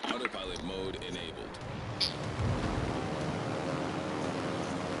 Autopilot mode enabled.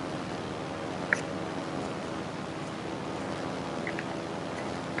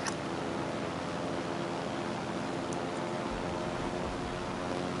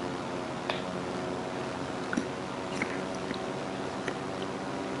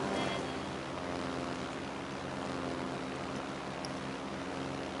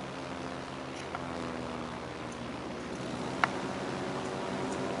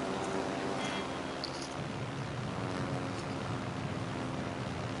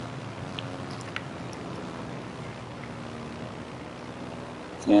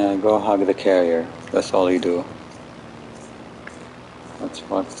 Yeah, go hug the carrier. That's all you do. That's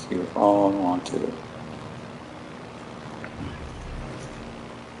what you all want to do.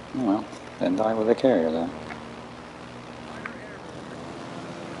 Oh, well, then die with the carrier then.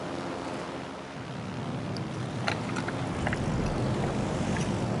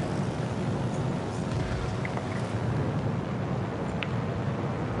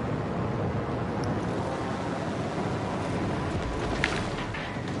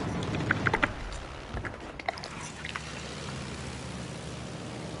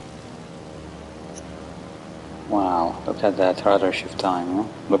 Look at that rudder shift time, huh?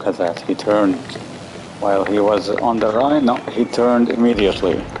 Look at that, he turned while he was on the right. No, he turned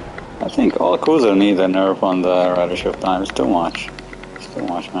immediately. I think all cruiser need a nerf on the rudder shift time. It's too much. It's too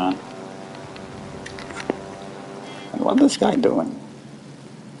much, man. And what is this guy doing?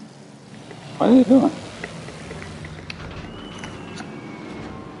 What is he doing?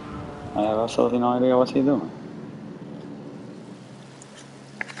 I have absolutely no idea what he's doing.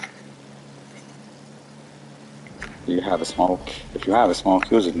 Do you have a smoke? If you have a smoke,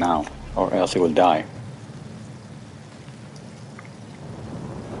 use it now, or else you will die.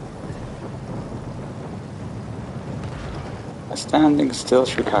 A standing still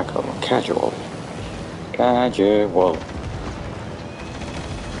Chicago. Casual. Casual.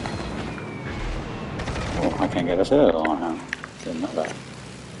 Oh, I can get a citadel on him. Didn't know that.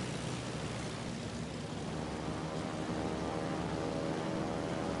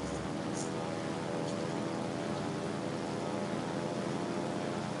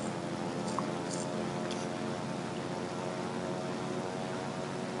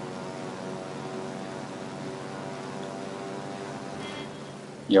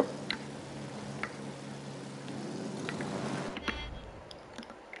 Yep.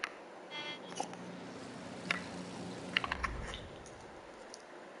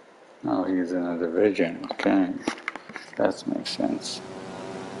 Oh, he's in a division. Okay. That makes sense.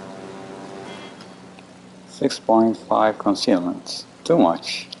 6.5 concealment. Too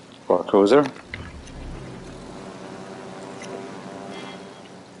much for a cruiser.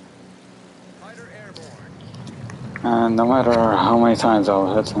 Fighter airborne. And no matter how many times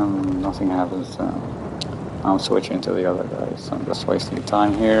I'll hit him, nothing happens. I'm switching to the other guys. I'm just wasting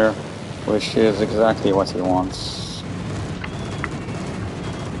time here, which is exactly what he wants.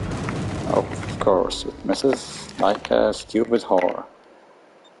 Oh, of course, it misses like a stupid whore.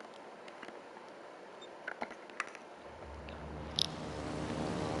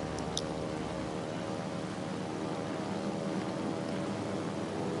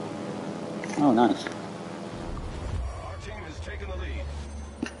 Oh, nice. Our team has taken the lead.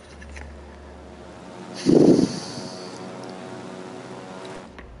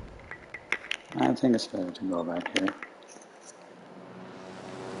 I think it's better to go back here.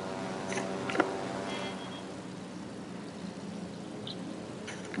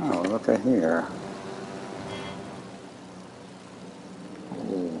 Oh, look at here.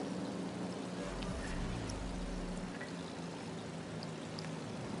 Ooh.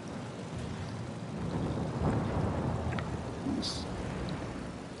 Nice.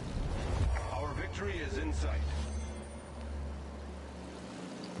 Our victory is in sight.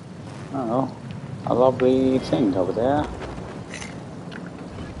 Oh, a lovely thing over there.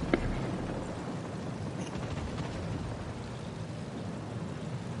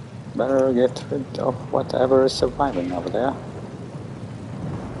 Better get rid of whatever is surviving over there.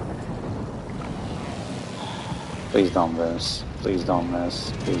 Please don't miss. Please don't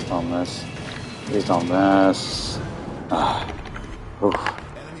miss. Please don't miss. Please don't miss. Oof.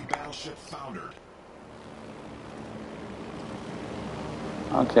 Enemy battleship foundered.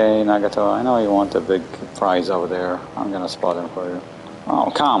 Okay, Nagato, I know you want a big prize over there. I'm gonna spot him for you.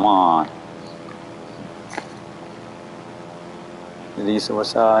 Oh, come on! Did he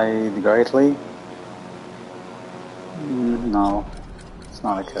suicide greatly? No. It's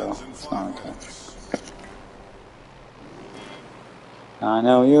not a kill. It's not a kill. I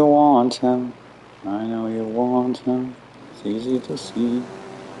know you want him. I know you want him. It's easy to see.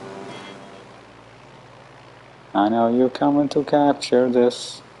 I know you're coming to capture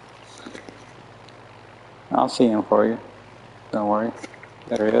this. I'll see him for you. Don't worry.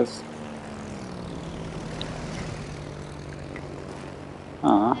 There he is.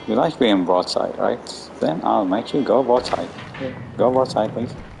 You like being broadside, right? Then I'll make you go broadside. Go broadside,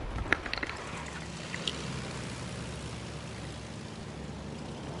 please.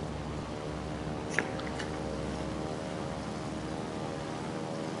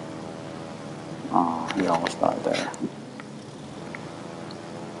 Oh, he almost died there.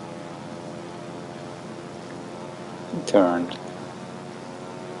 He turned.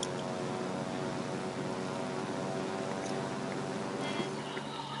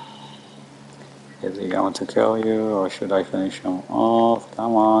 Is he going to kill you, or should I finish him off?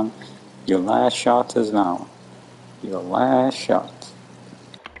 Come on. Your last shot is now. Your last shot.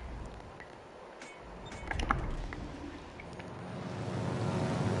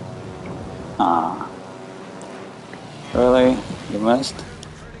 Ah. Really? You missed?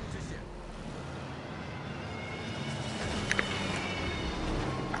 Returning to ship.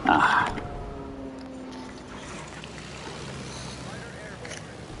 Ah. Fighter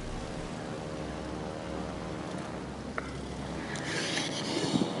airborne.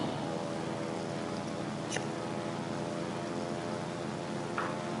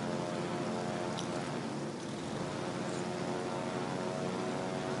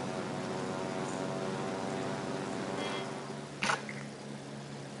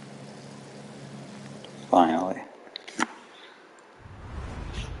 Finally.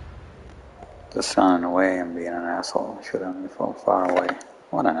 Just running away and being an asshole. Should have been from far away.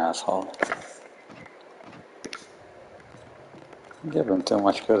 What an asshole. Give him too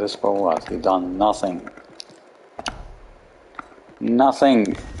much credit for what? He done nothing.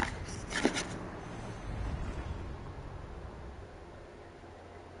 Nothing.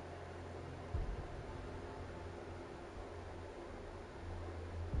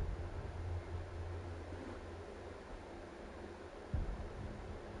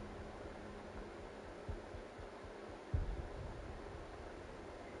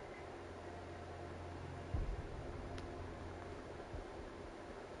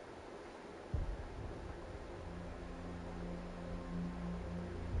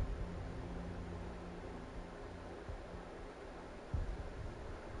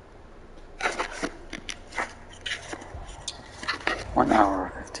 One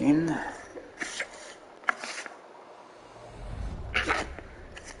hour 15.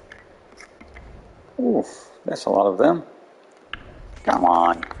 Oof, that's a lot of them. Come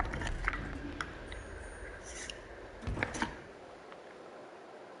on.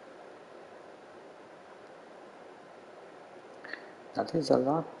 That is a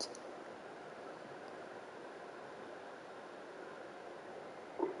lot.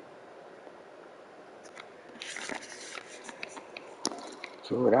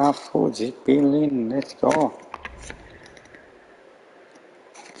 Graf, Zeppelin, let's go.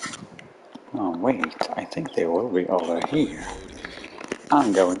 Oh wait, I think they will be over here.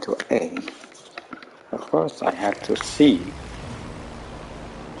 I'm going to A. But first I have to C.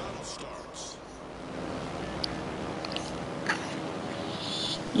 Battle starts.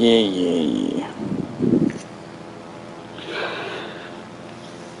 Yeah.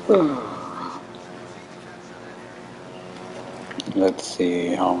 Let's see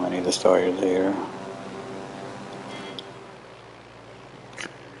how many destroyers here.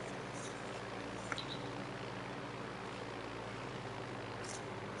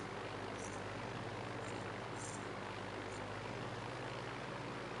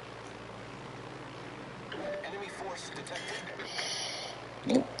 Enemy force detected.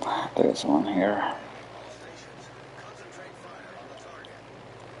 Yep, there's one here. All stations, concentrate fire on the target.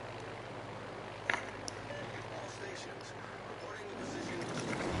 All stations, reporting the position of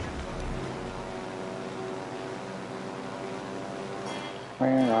CZ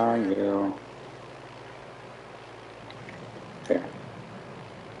Where are you? There.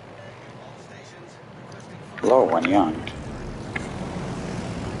 All stations, requesting fire. Low and young.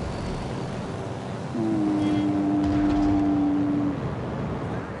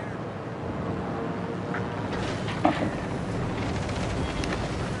 Okay.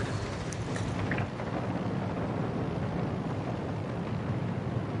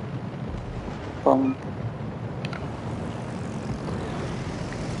 Boom.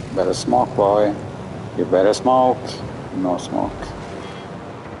 Better smoke, boy. You better smoke. No smoke.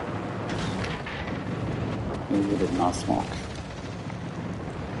 You did not smoke.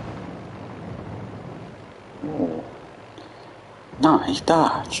 Oh. Nice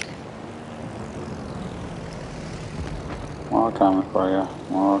dodge. More coming for you.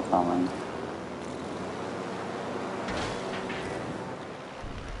 More coming.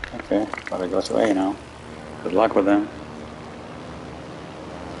 Okay, gotta go to A now. Good luck with them.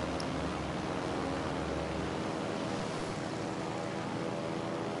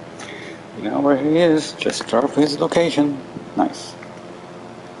 You know where he is, just drop his location. Nice.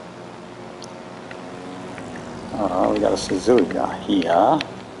 Oh, we got a Suzuka here.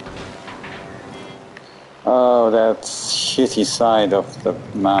 Oh, that shitty side of the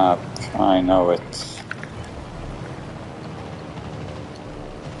map. I know it.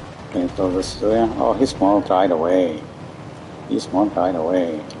 Can you throw this to him? Oh, he smoked right away. He smoked right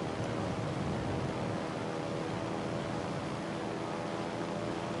away.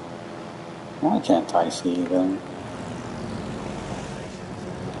 Why can't I see them?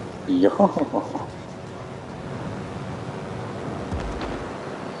 Yo!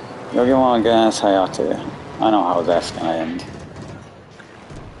 여기 want gas Hayate. I know how that's gonna end.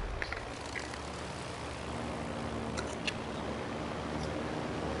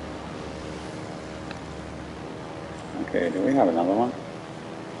 Okay, do we have another one?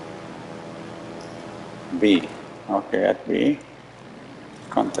 B. Okay, at B.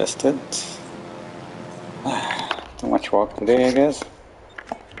 Contested. Too much work today, I guess.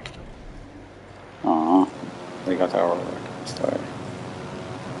 Aw, we got our story.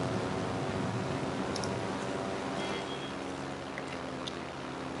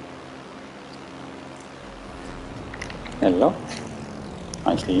 Hello,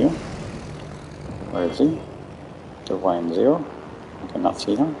 I see you. Where is he? 2.0. I cannot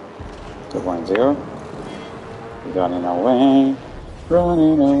see him. 2.0. Running away.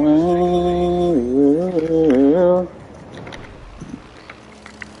 Running away.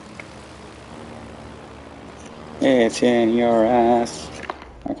 It's in your ass.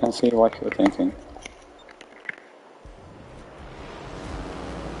 I can see what you're thinking.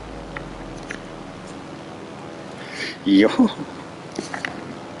 Yo.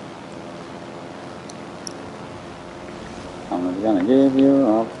 I'm not gonna give you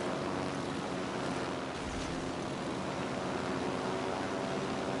up.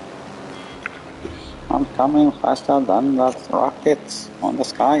 I'm coming faster than the rockets on the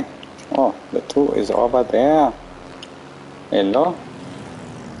sky. Oh, the 2 is over there. Hello?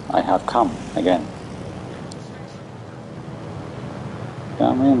 I have come again.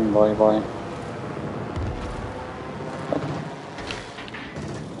 Come in, boy.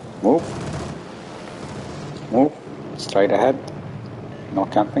 Move. Move. Straight ahead. No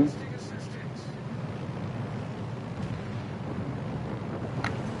camping.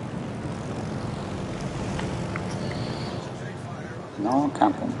 No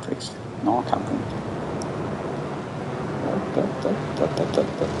camping, please. No camping.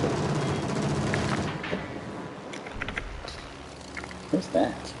 What's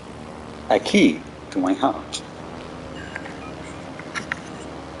that? A key to my house.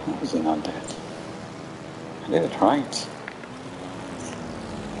 How is it not that? I did it right.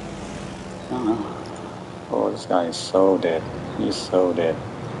 Oh, this guy is so dead. He's so dead.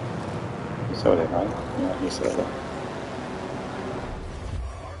 He's so dead, right? Yeah, he's so dead.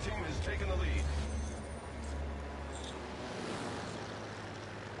 Our team has taken the lead.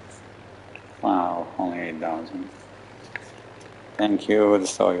 Wow, only 8,000. Thank you,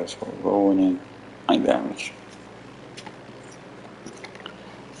 destroyers, for ruining my damage.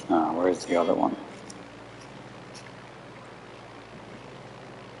 Where's the other one?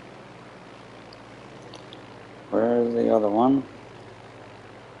 Where's the other one?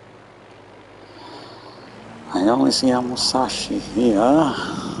 I only see a Musashi here.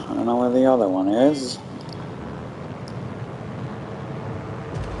 I don't know where the other one is.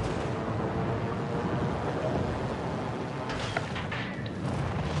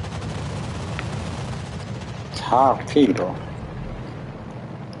 Torpedo.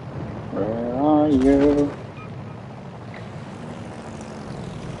 Where are you?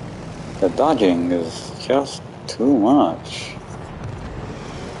 The dodging is just too much.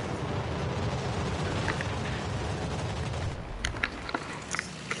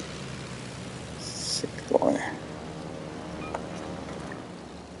 Sick boy.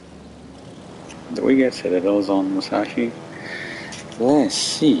 Do we get citadels on Musashi? Let's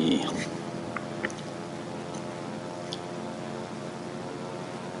see.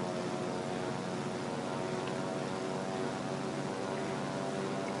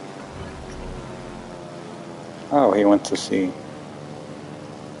 Oh, he went to sea.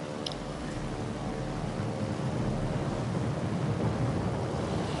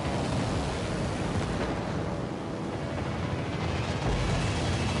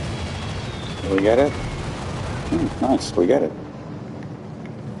 We get it? Nice, we get it.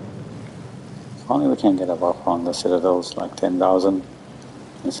 If only we can get a buff on the citadels, like 10,000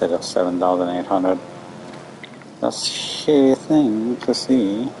 instead of 7,800. That's a shitty thing to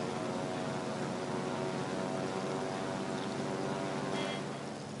see.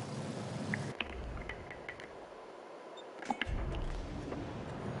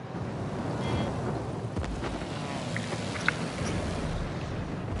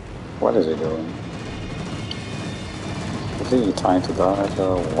 What is he doing? Is he trying to dodge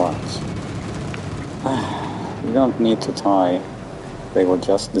or what? You don't need to tie. They will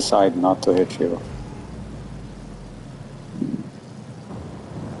just decide not to hit you.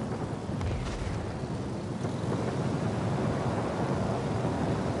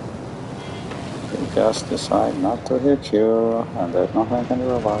 They just decide not to hit you, and there's nothing I can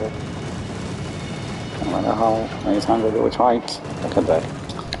do about it. No matter how many times I do it right. Look at that.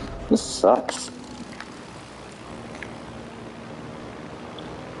 This sucks.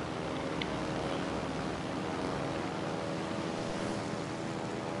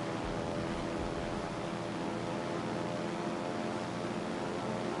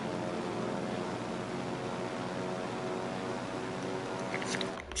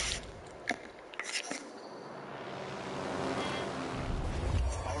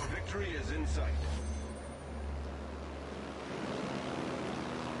 Our victory is in sight.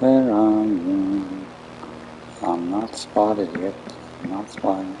 Where are you? I'm not spotted yet. Not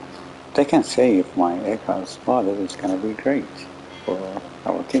spotted. They can say if my aircraft is spotted, it's gonna be great for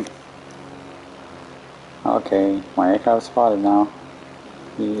our team. Okay, my aircraft spotted now.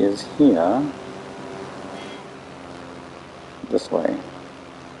 He is here. This way.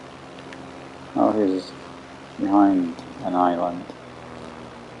 Oh, he's behind an island.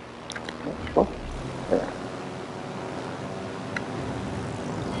 Oh, there.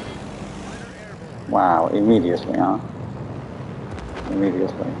 Wow, immediately, huh?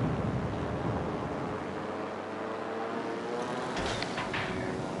 Immediately.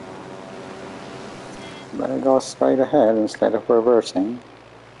 Better go straight ahead instead of reversing.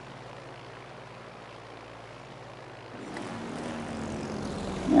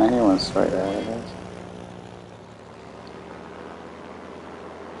 Yeah, he went straight ahead, I guess.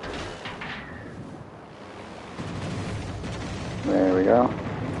 There we go.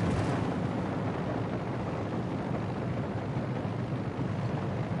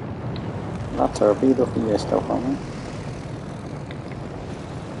 La torpedo fiesta for me.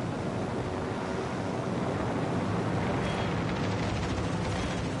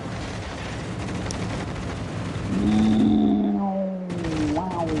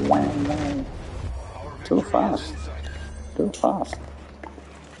 Wow, wow, wow. Too fast. Too fast.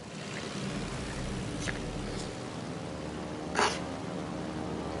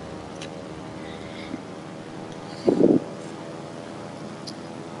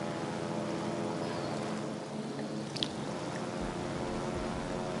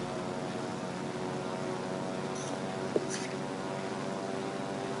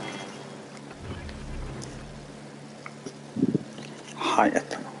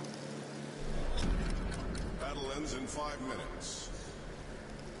 Hyatt. Battle ends in 5 minutes.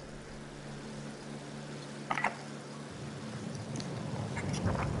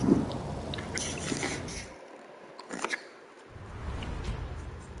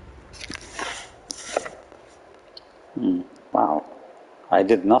 Wow. I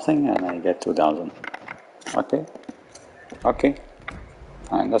did nothing and I get 2,000. Okay. Okay.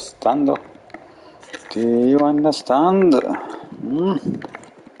 I understand. Do you understand?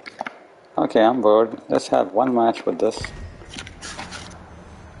 Okay, I'm bored. Let's have one match with this.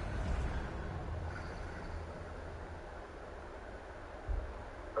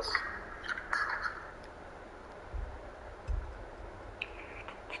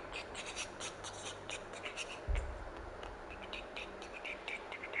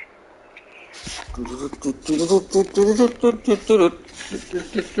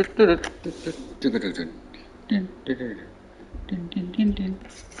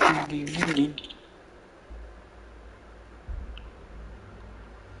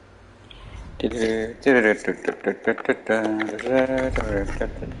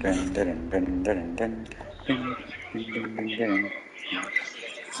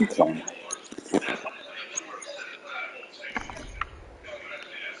 Cyclone.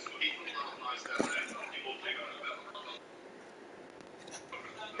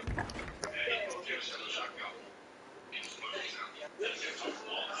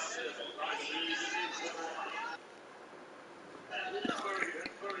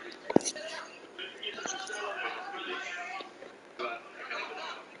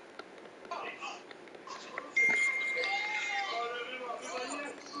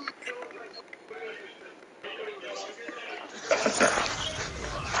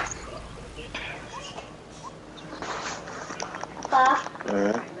 Pa,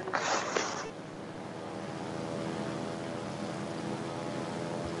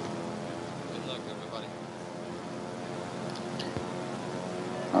 Good luck, everybody.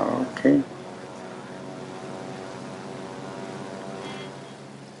 Okay.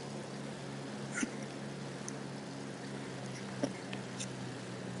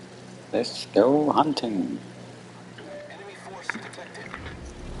 Let's go hunting. Enemy force detected.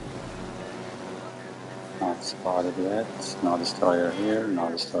 Not spotted yet. No destroyer here, no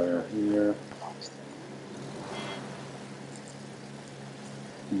destroyer here.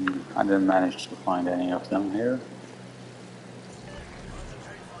 I didn't manage to find any of them here.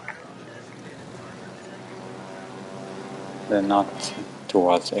 They're not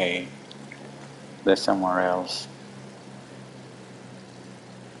towards A. They're somewhere else.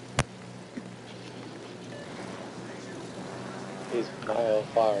 Is male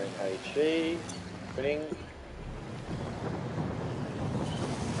firing HE, winning.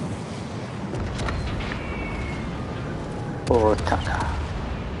 Poor Taka.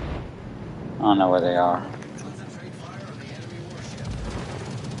 I don't know where they are. Concentrate fire on the enemy warship.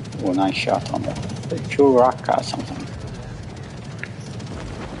 Oh, nice shot on the Churaka or something.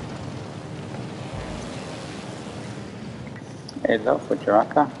 Hello for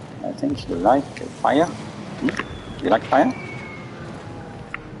Churaka. I think you like fire. You like fire?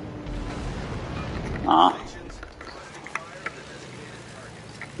 Ah.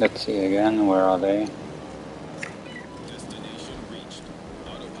 Let's see again, where are they? Destination reached.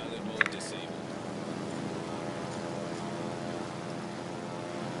 Autopilot mode disabled.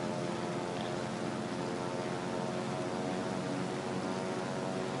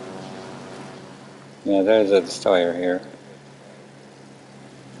 Yeah, there's a destroyer here.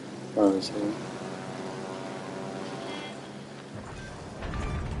 Where is he?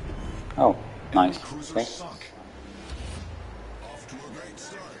 Oh, nice. Cruiser Okay. sunk. Off to a great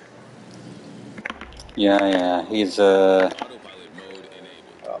start. Yeah, he's Autopilot mode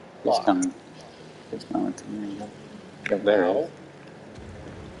enabled. he's Fuck. coming. He's coming to me. Yep, there he is.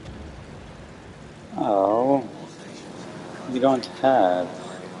 Now? Oh, you don't have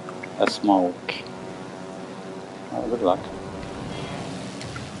a smoke. Oh, good luck.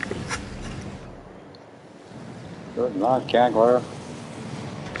 Good luck, Jaguar.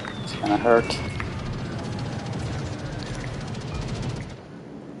 It's gonna hurt.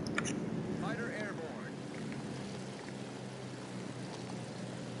 Fighter airborne.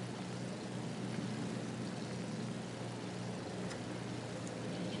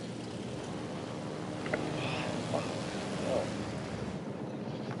 Oh.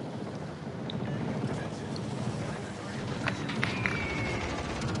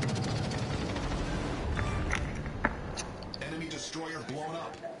 Enemy destroyer blown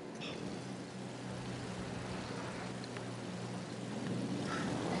up.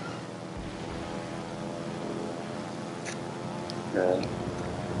 Good.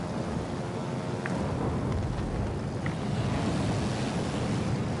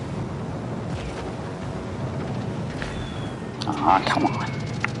 Ah, come on.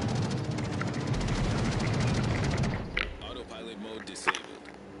 Autopilot mode disabled.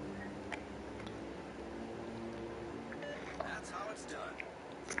 That's how it's done.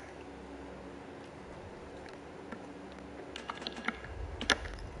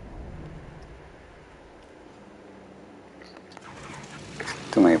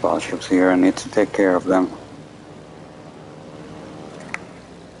 Too many battleships here. I need to take care of them.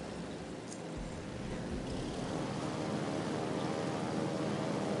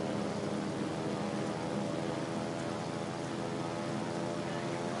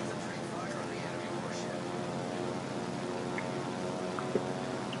 Concentrate fire on the enemy warship.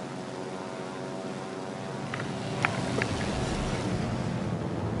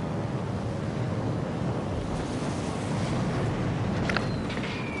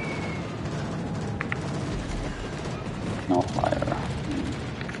 No fire.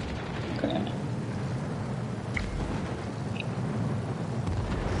 Okay.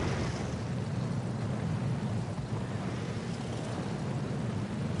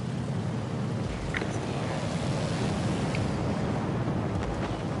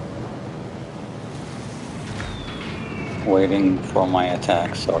 Waiting for my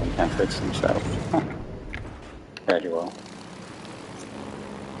attack so he can fix himself. Very well.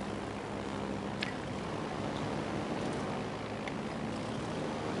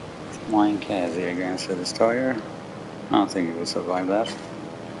 Flying Kazi against the destroyer. I don't think he will survive that.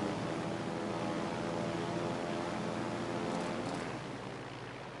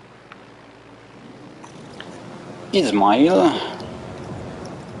 Ismail.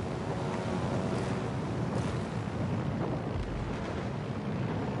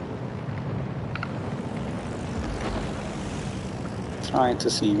 Trying to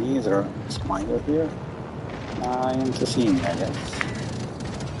see me, is there a Ismail here? Trying to see me, I guess.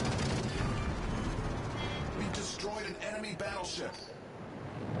 We destroyed an enemy battleship.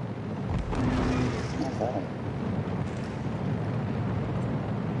 Okay.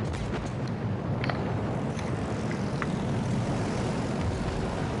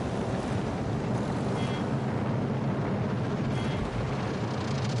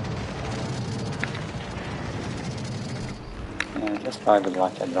 Yeah, just drive it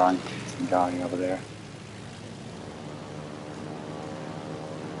like a drunk guy over there.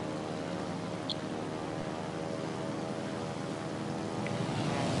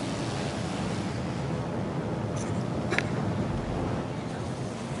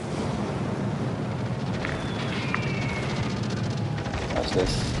 What's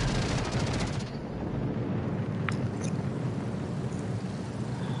this?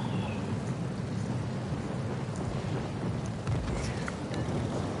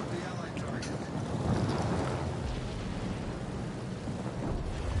 The allied target.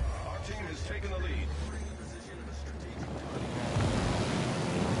 Our team has taken the lead. Position of a strategic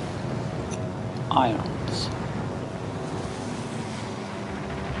Irons.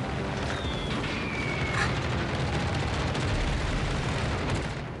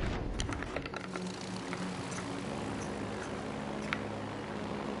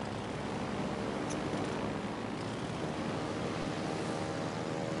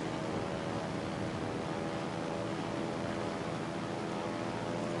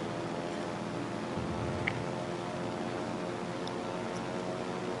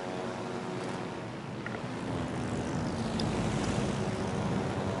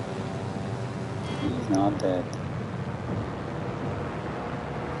 not dead.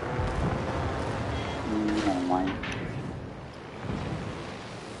 Never mind.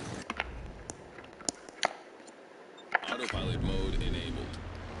 Autopilot mode enabled.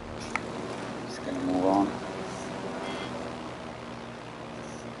 Just gonna move on.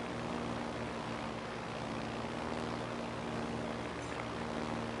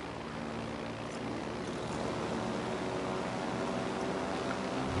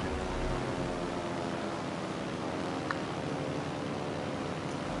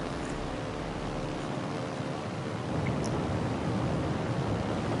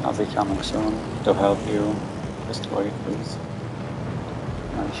 I'll be coming soon to help you. Just wait, please.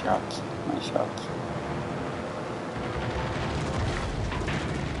 Nice shot. Nice shot.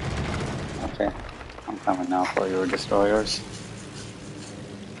 Okay, I'm coming now for your destroyers.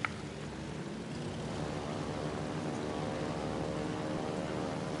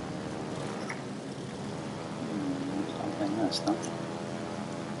 Something else, huh?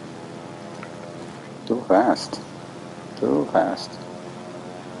 Too fast. Too fast.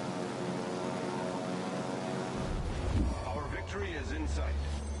 Our victory is in sight.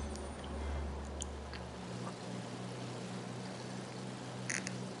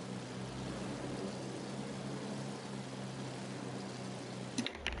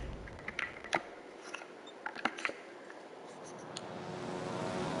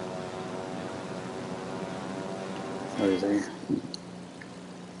 Where is he?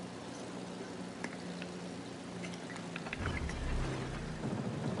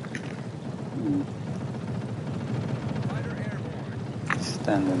 Fighter airborne.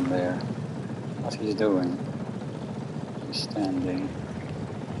 Standing there. What he's doing? He's standing.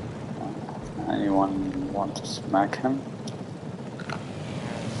 Anyone want to smack him?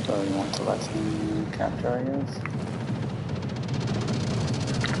 So you want to let him capture, I guess?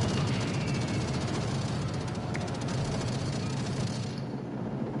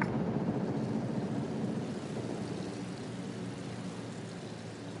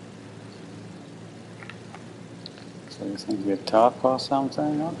 So you think you're tough or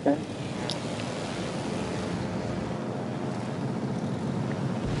something? Okay.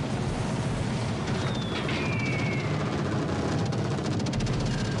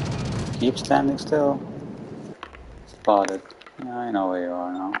 Keep standing still. Spotted. Yeah, I know where you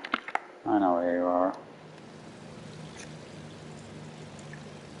are now. I know where you are.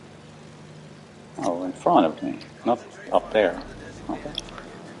 Oh, in front of me, not up there. Okay.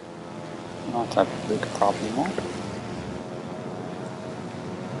 Not that big problem, huh?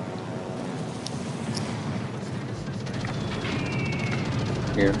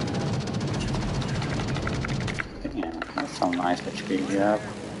 Here. Yeah, that's some nice HP you have.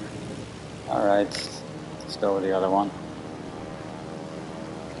 Alright, let's go with the other one.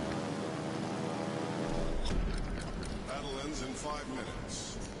 Battle ends in 5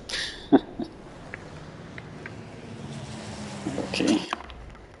 minutes. Okay.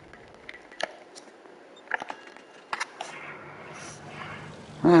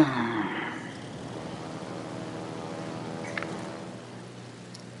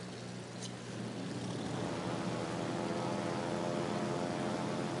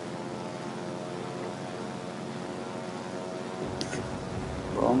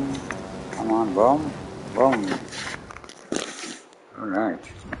 Boom. Come on, boom. Boom. Alright.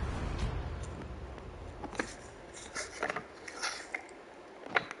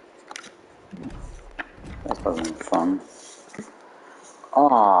 That wasn't fun.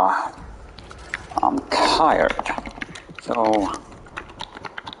 Ah, I'm tired. So,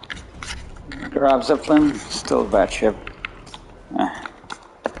 grab Zeppelin. Still a bad ship.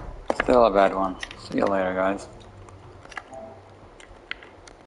 Still a bad one. See you later, guys.